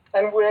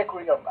 And we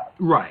agree on that.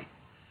 Right.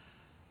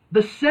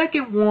 The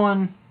second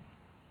one,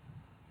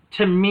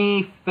 to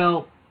me,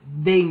 felt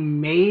they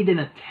made an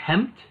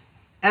attempt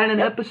at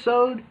an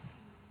episode,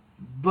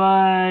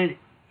 but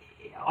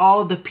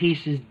all the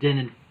pieces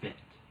didn't fit.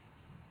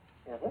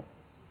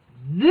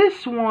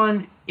 This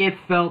one, it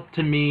felt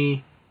to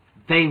me,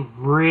 they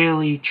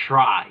really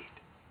tried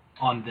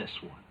on this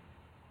one.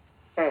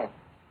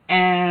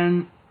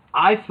 And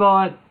I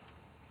thought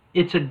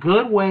it's a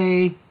good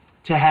way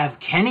to have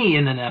Kenny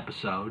in an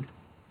episode,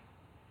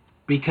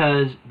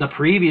 because the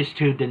previous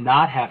 2 did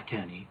not have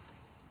Kenny,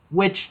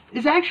 which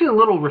is actually a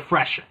little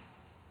refreshing,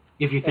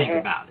 if you think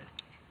about it.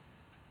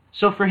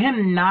 So for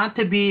him not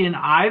to be in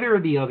either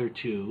of the other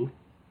 2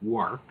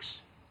 works.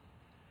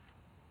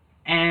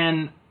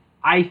 And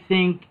I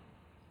think,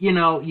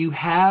 you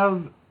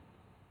have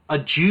a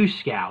Jew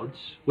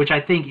Scouts, which I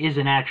think is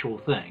an actual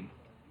thing,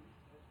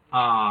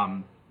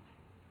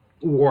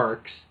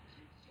 works.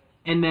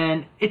 And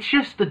then it's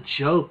just the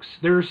jokes.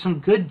 There are some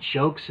good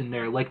jokes in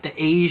there, like the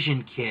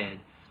Asian kid,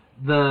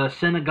 the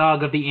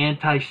synagogue of the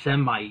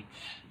anti-Semites,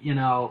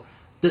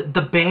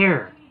 the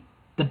bear.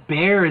 The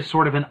bear is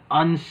sort of an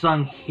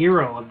unsung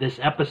hero of this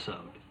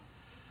episode.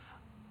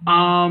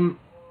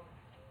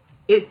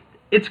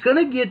 It's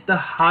gonna get the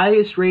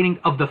highest rating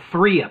of the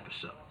 3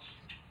 episodes,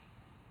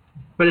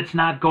 but it's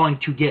not going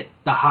to get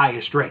the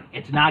highest rating.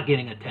 It's not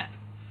getting a 10.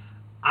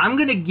 I'm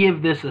gonna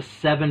give this a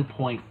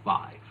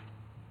 7.5.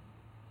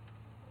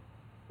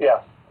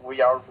 Yeah,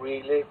 we are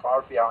really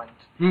far behind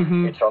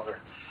each other.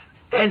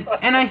 and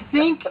I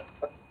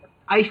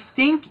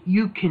think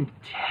you can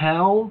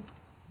tell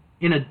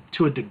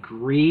to a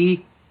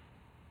degree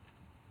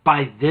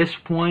by this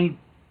point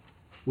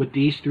with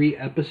these 3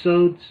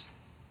 episodes,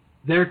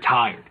 they're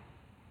tired.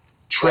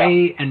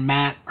 Trey and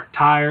Matt are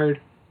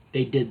tired.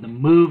 They did the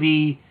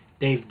movie.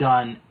 They've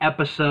done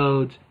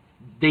episodes.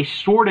 They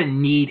sort of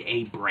need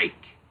a break,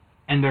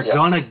 and they're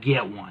gonna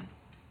get one.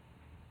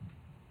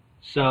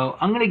 So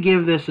I'm going to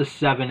give this a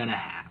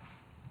 7.5.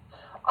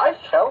 I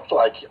felt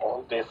like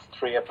all these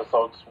 3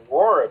 episodes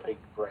were a big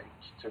break,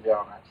 to be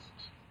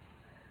honest.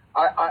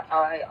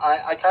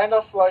 I kind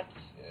of like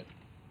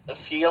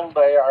feel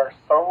they are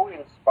so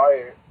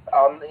uninspired.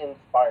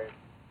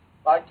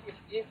 Like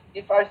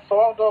if I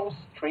saw those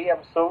 3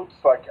 episodes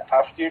like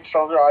after each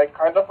other, I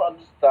kind of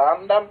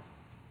understand them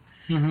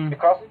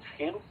because it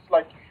feels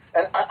like.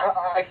 And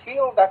I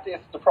feel that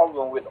is the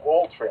problem with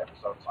all 3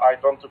 episodes. I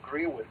don't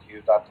agree with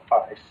you that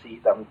I see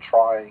them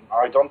trying.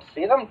 I don't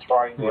see them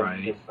trying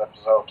in this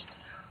episode.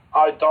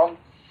 I don't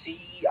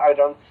see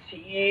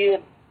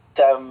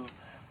them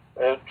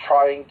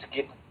trying to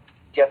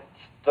get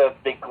the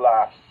big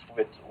laughs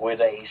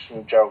with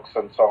Asian jokes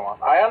and so on.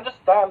 I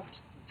understand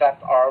that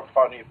are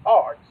funny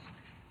parts,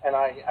 and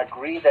I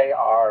agree they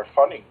are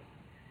funny.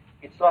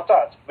 It's not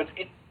that, but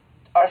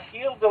I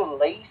feel the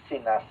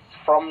laziness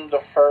from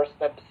the first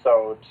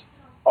episode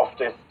of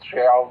this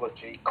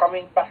trilogy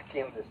coming back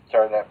in this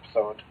 3rd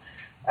episode,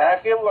 and I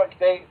feel like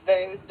they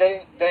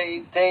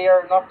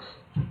are not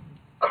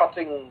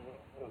cutting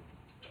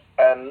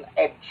an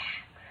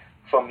edge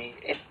for me.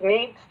 It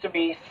needs to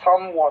be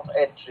somewhat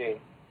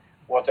edgy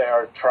what they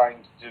are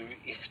trying to do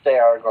if they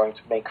are going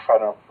to make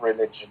fun of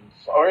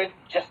religions, or it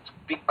just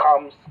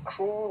becomes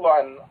cruel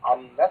and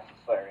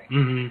unnecessary.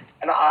 And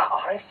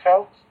I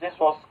felt this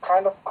was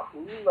kind of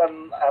cruel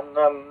and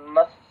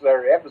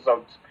unnecessary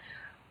episode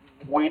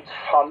with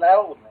fun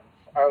elements.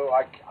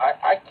 I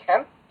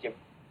can't give.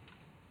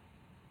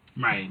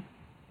 Right.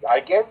 I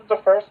gave the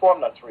first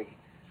one a 3,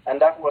 and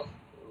that was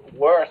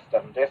worse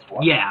than this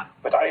one. Yeah.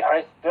 But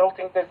I still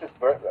think this is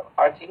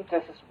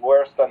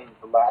worse than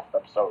the last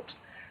episode.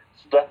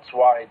 So that's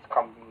why it's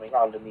coming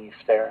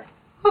underneath there.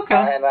 Okay.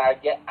 And I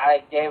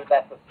gave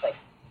that a 6.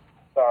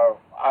 So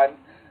I'm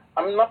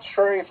not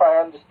sure if I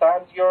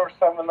understand your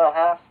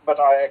 7.5, but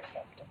I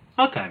accept it.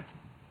 Okay.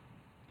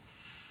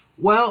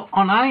 Well,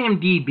 on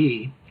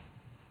IMDb,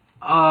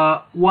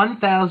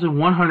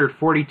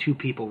 1,142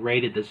 people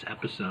rated this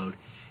episode,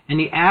 and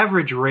the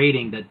average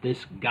rating that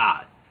this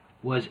got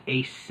was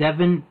a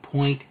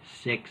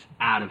 7.6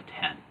 out of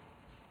 10.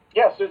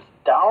 Yes, it's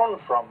down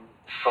from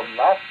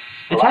last.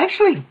 It's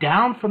actually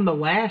down from the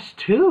last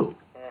 2.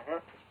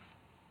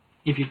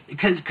 If you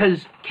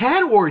because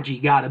Cat Orgy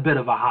got a bit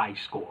of a high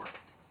score.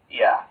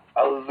 Yeah,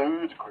 a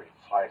ludicrous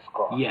high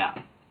score. Yeah.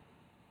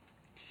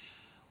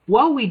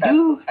 Well, we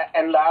do.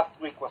 And last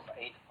week was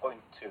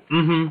 8.2.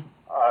 Mm-hmm.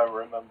 I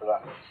remember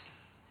that.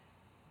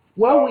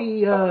 Well, so,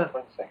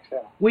 7.6, yeah.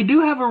 We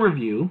do have a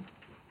review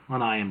on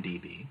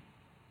IMDb.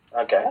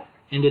 Okay.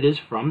 And it is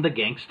from the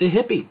Gangsta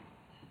Hippie.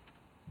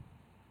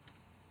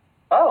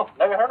 Oh,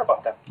 never heard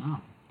about that.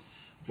 Oh.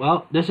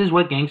 Well, this is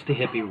what Gangsta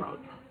Hippie wrote.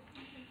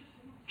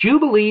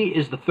 Jubilee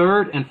is the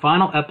third and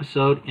final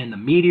episode in the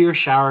Meteor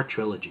Shower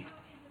trilogy.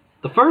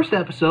 The first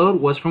episode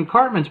was from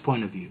Cartman's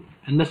point of view,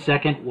 and the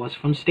second was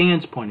from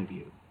Stan's point of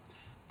view.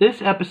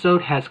 This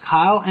episode has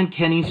Kyle and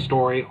Kenny's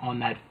story on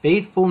that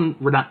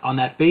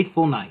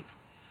fateful night.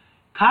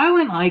 Kyle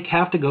and Ike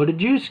have to go to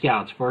Jew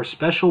Scouts for a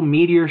special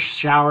meteor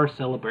shower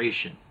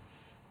celebration.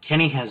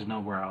 Kenny has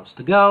nowhere else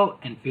to go,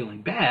 and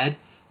feeling bad,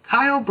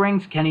 Kyle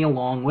brings Kenny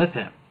along with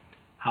him.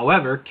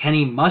 However,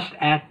 Kenny must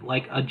act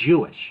like a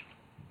Jewish.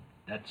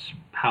 That's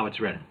how it's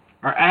written.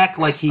 Or act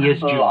like he is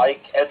Jewish.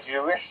 Like a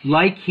Jewish?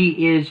 Like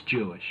he is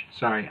Jewish.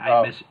 Sorry,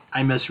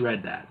 I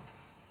misread that.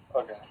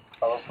 Okay.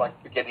 I was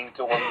like beginning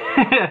to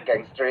wonder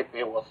Gangsta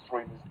Hippie was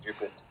really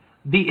stupid.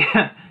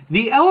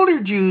 The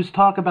elder Jews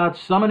talk about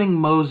summoning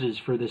Moses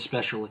for this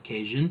special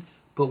occasion,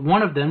 but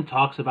one of them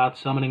talks about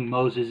summoning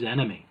Moses'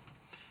 enemy.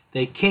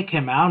 They kick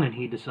him out and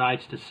he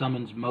decides to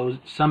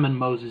summon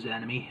Moses'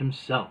 enemy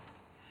himself.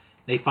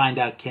 They find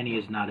out Kenny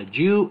is not a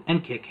Jew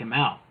and kick him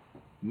out.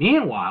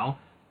 Meanwhile,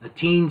 the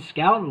teen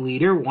scout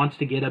leader wants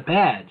to get a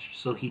badge,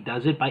 so he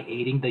does it by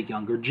aiding the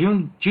younger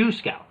Jew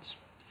scouts.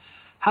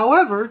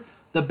 However,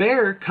 the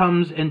bear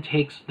comes and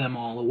takes them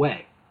all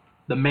away.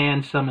 The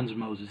man summons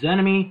Moses'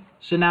 enemy,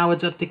 so now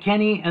it's up to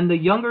Kenny and the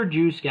younger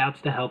Jew scouts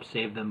to help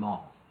save them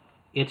all.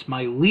 It's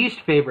my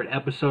least favorite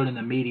episode in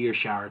the Meteor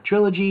Shower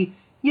trilogy,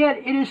 yet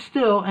it is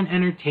still an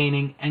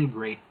entertaining and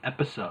great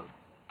episode.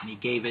 And he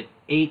gave it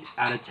 8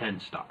 out of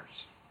 10 stars.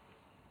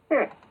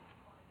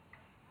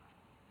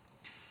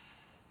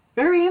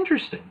 Very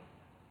interesting.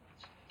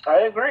 I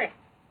agree.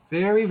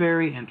 Very,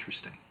 very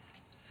interesting.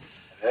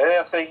 Very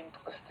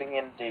interesting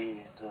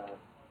indeed.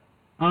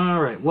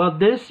 Alright, well,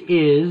 this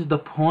is the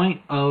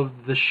point of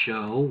the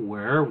show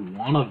where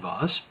one of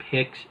us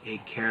picks a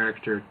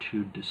character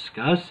to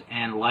discuss,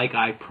 and like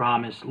I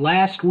promised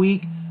last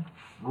week,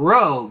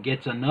 Fro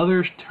gets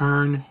another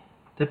turn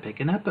to pick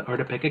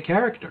to pick a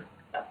character.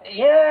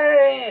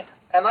 Yay!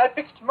 And I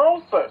picked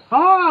Moses.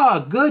 Ah,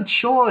 good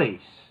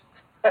choice.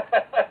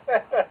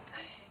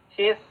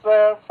 His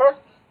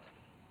first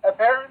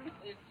appearance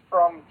is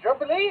from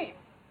Jubilee.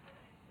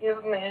 His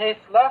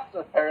last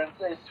appearance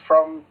is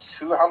from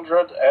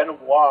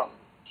 201.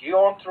 Do you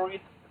want to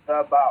read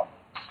about?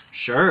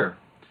 Sure.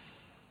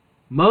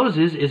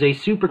 Moses is a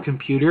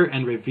supercomputer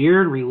and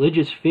revered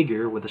religious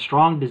figure with a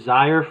strong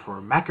desire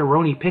for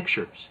macaroni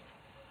pictures.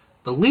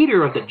 The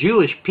leader of the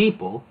Jewish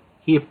people,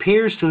 he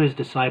appears to his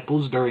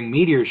disciples during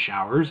meteor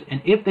showers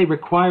and if they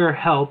require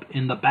help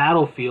in the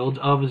battlefields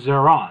of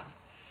Zeron.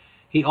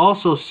 He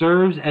also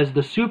serves as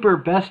the super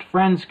best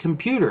friend's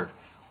computer,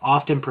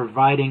 often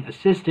providing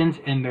assistance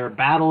in their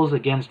battles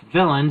against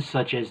villains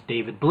such as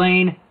David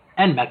Blaine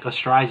and Mecha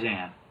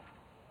Streisand.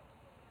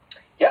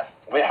 Yeah,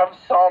 we have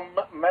some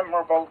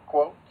memorable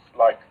quotes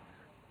like,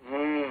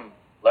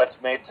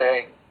 let me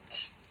think.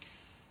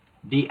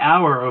 The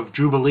hour of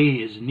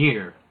Jubilee is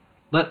near.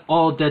 Let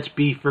all debts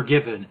be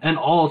forgiven and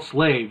all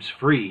slaves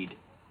freed.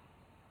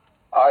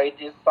 I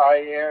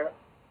desire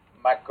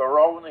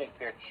macaroni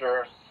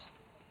pictures.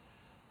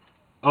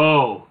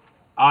 Oh,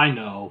 I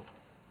know.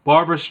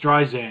 Barbra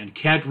Streisand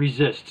can't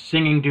resist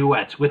singing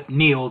duets with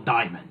Neil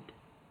Diamond.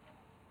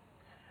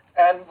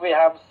 And we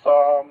have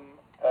some,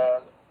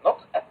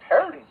 not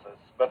appearances,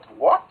 but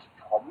what?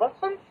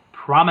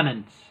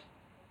 Prominence.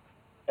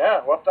 Yeah,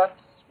 what that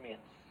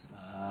means.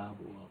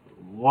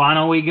 Why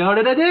don't we go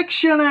to the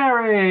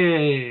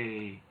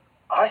dictionary?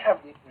 I have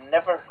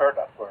never heard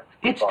that word.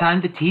 It's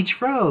time to teach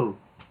Fro.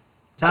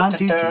 Time to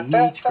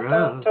teach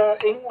Fro.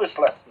 English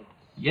lessons.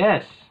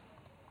 Yes.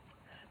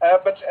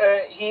 But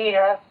he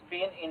has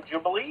been in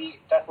Jubilee.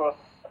 That was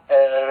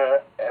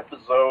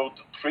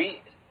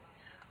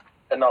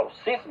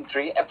season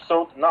 3,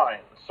 episode 9.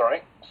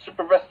 Sorry,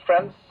 Super Best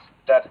Friends.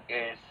 That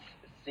is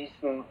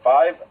season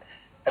 5,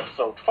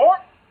 episode 4.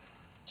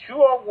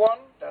 201.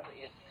 That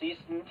is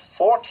season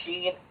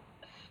 14,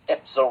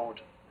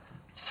 episode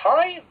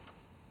 5.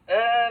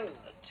 And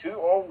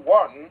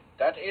 201.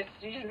 That is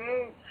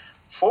season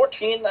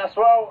 14 as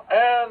well,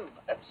 and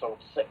episode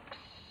 6.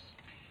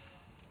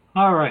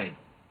 All right.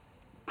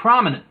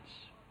 Prominence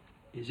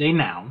is a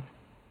noun.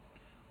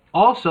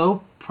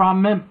 Also,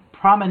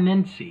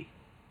 prominency.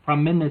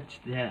 Prominence.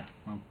 Yeah.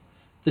 Well,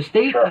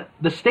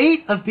 the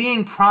state of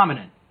being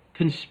prominent.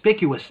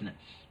 Conspicuousness.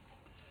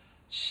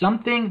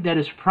 Something that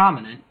is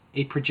prominent,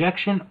 a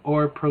projection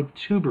or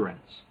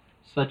protuberance,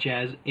 such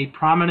as a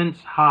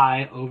prominence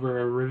high over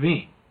a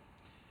ravine.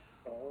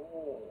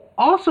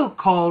 Also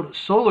called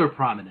solar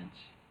prominence,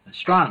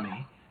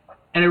 astronomy,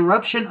 An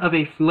eruption of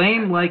a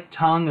flame-like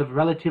tongue of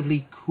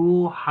relatively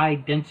cool,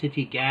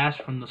 high-density gas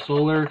from the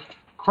solar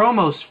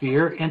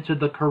chromosphere into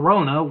the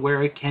corona,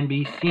 where it can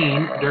be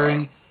seen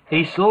during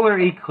a solar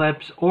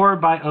eclipse or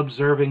by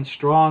observing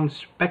strong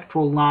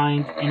spectral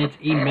lines in its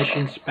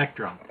emission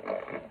spectrum.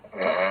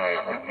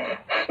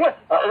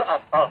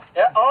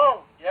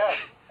 Yeah,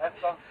 that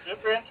sounds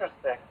super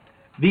interesting.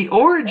 The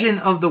origin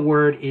of the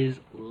word is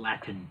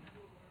Latin.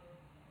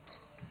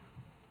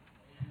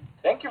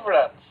 Thank you for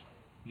that.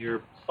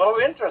 You're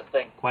So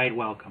interesting. quite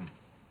welcome.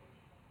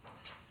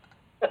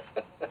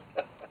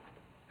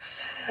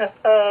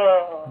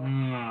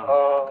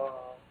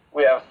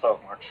 We have so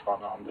much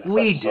fun on this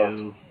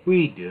episode.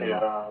 We do.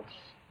 Yeah.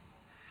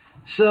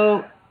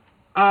 So,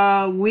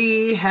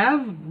 we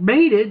have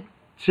made it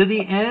to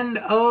the end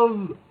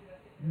of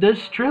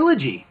this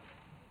trilogy.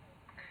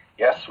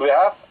 Yes, we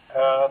have.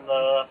 And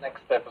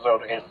next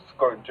episode is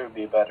going to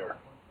be better.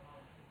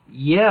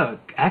 Yeah,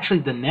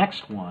 actually the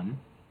next one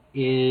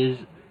is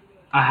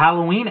a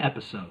Halloween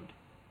episode.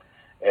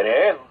 It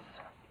is.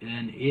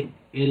 And it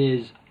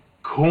is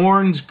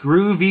Korn's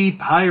Groovy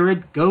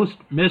Pirate Ghost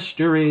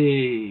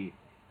Mystery.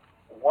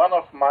 One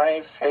of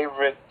my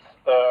favorite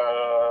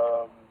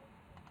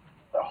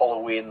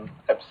Halloween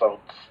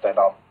episodes that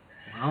are.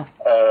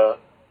 Well,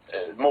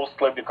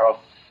 mostly because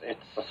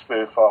it's a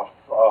spoof of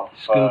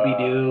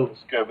Scooby-Doo.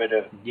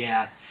 Scooby-Doo.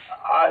 Yeah.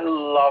 I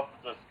love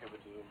the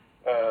Scooby-Doo.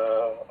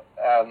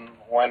 And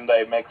when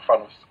they make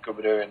fun of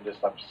Scooby-Doo in this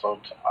episode,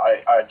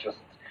 I just...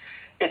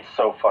 It's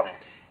so funny.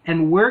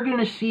 And we're going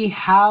to see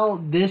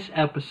how this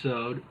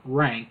episode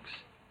ranks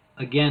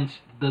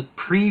against the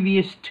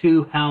previous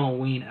two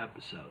Halloween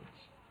episodes.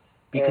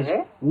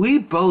 Because we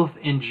both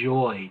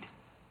enjoyed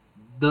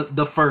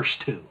the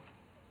first two.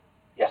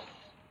 Yes.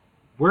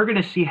 We're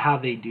going to see how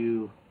they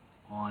do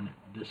on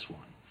this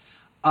one.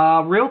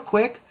 Real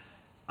quick,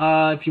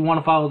 if you want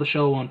to follow the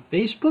show on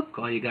Facebook,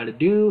 all you got to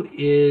do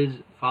is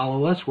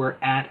follow us. We're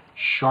at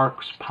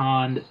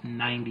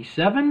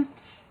SharksPond97.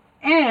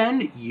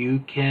 And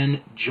you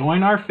can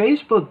join our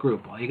Facebook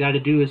group. All you got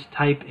to do is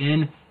type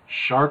in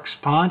Sharks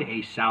Pond,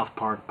 a South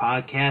Park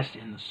podcast,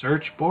 in the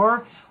search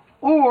bar.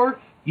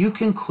 Or you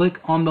can click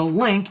on the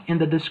link in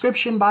the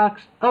description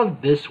box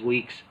of this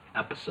week's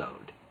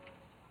episode.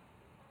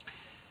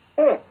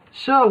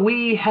 So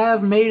we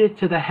have made it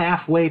to the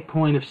halfway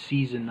point of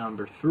season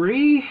number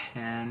 3.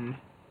 And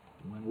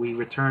when we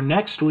return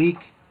next week,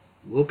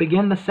 we'll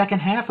begin the second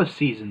half of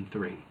season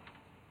 3.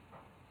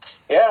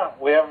 Yeah,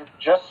 we have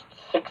just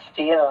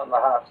 16 and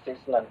a half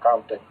season and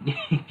counting.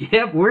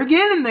 Yep, we're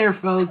getting there,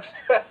 folks.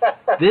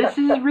 This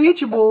is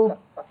reachable.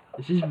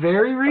 This is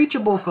very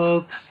reachable,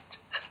 folks.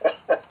 16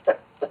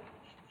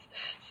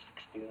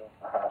 and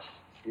a half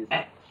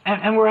seasons.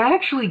 And we're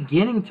actually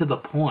getting to the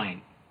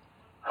point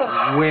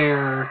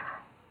where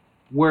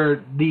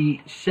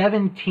the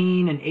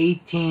 17 and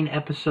 18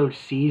 episode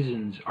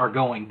seasons are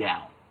going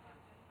down.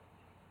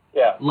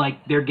 Yeah.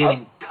 Like, they're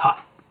getting cut.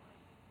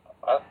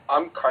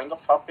 I'm kind of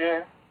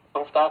happy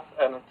of that,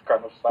 and it's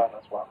kind of sad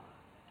as well.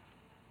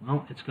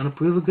 Well, it's going to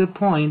prove a good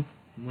point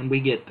when we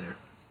get there.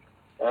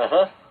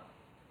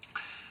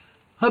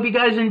 Hope you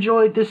guys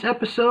enjoyed this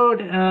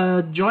episode.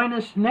 Join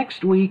us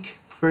next week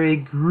for a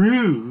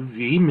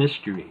groovy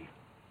mystery.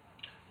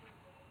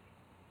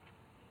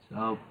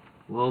 So,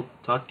 we'll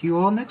talk to you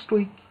all next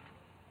week.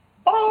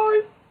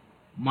 Bye!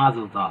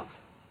 Mazel tov.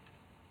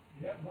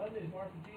 Yeah, Monday's Martin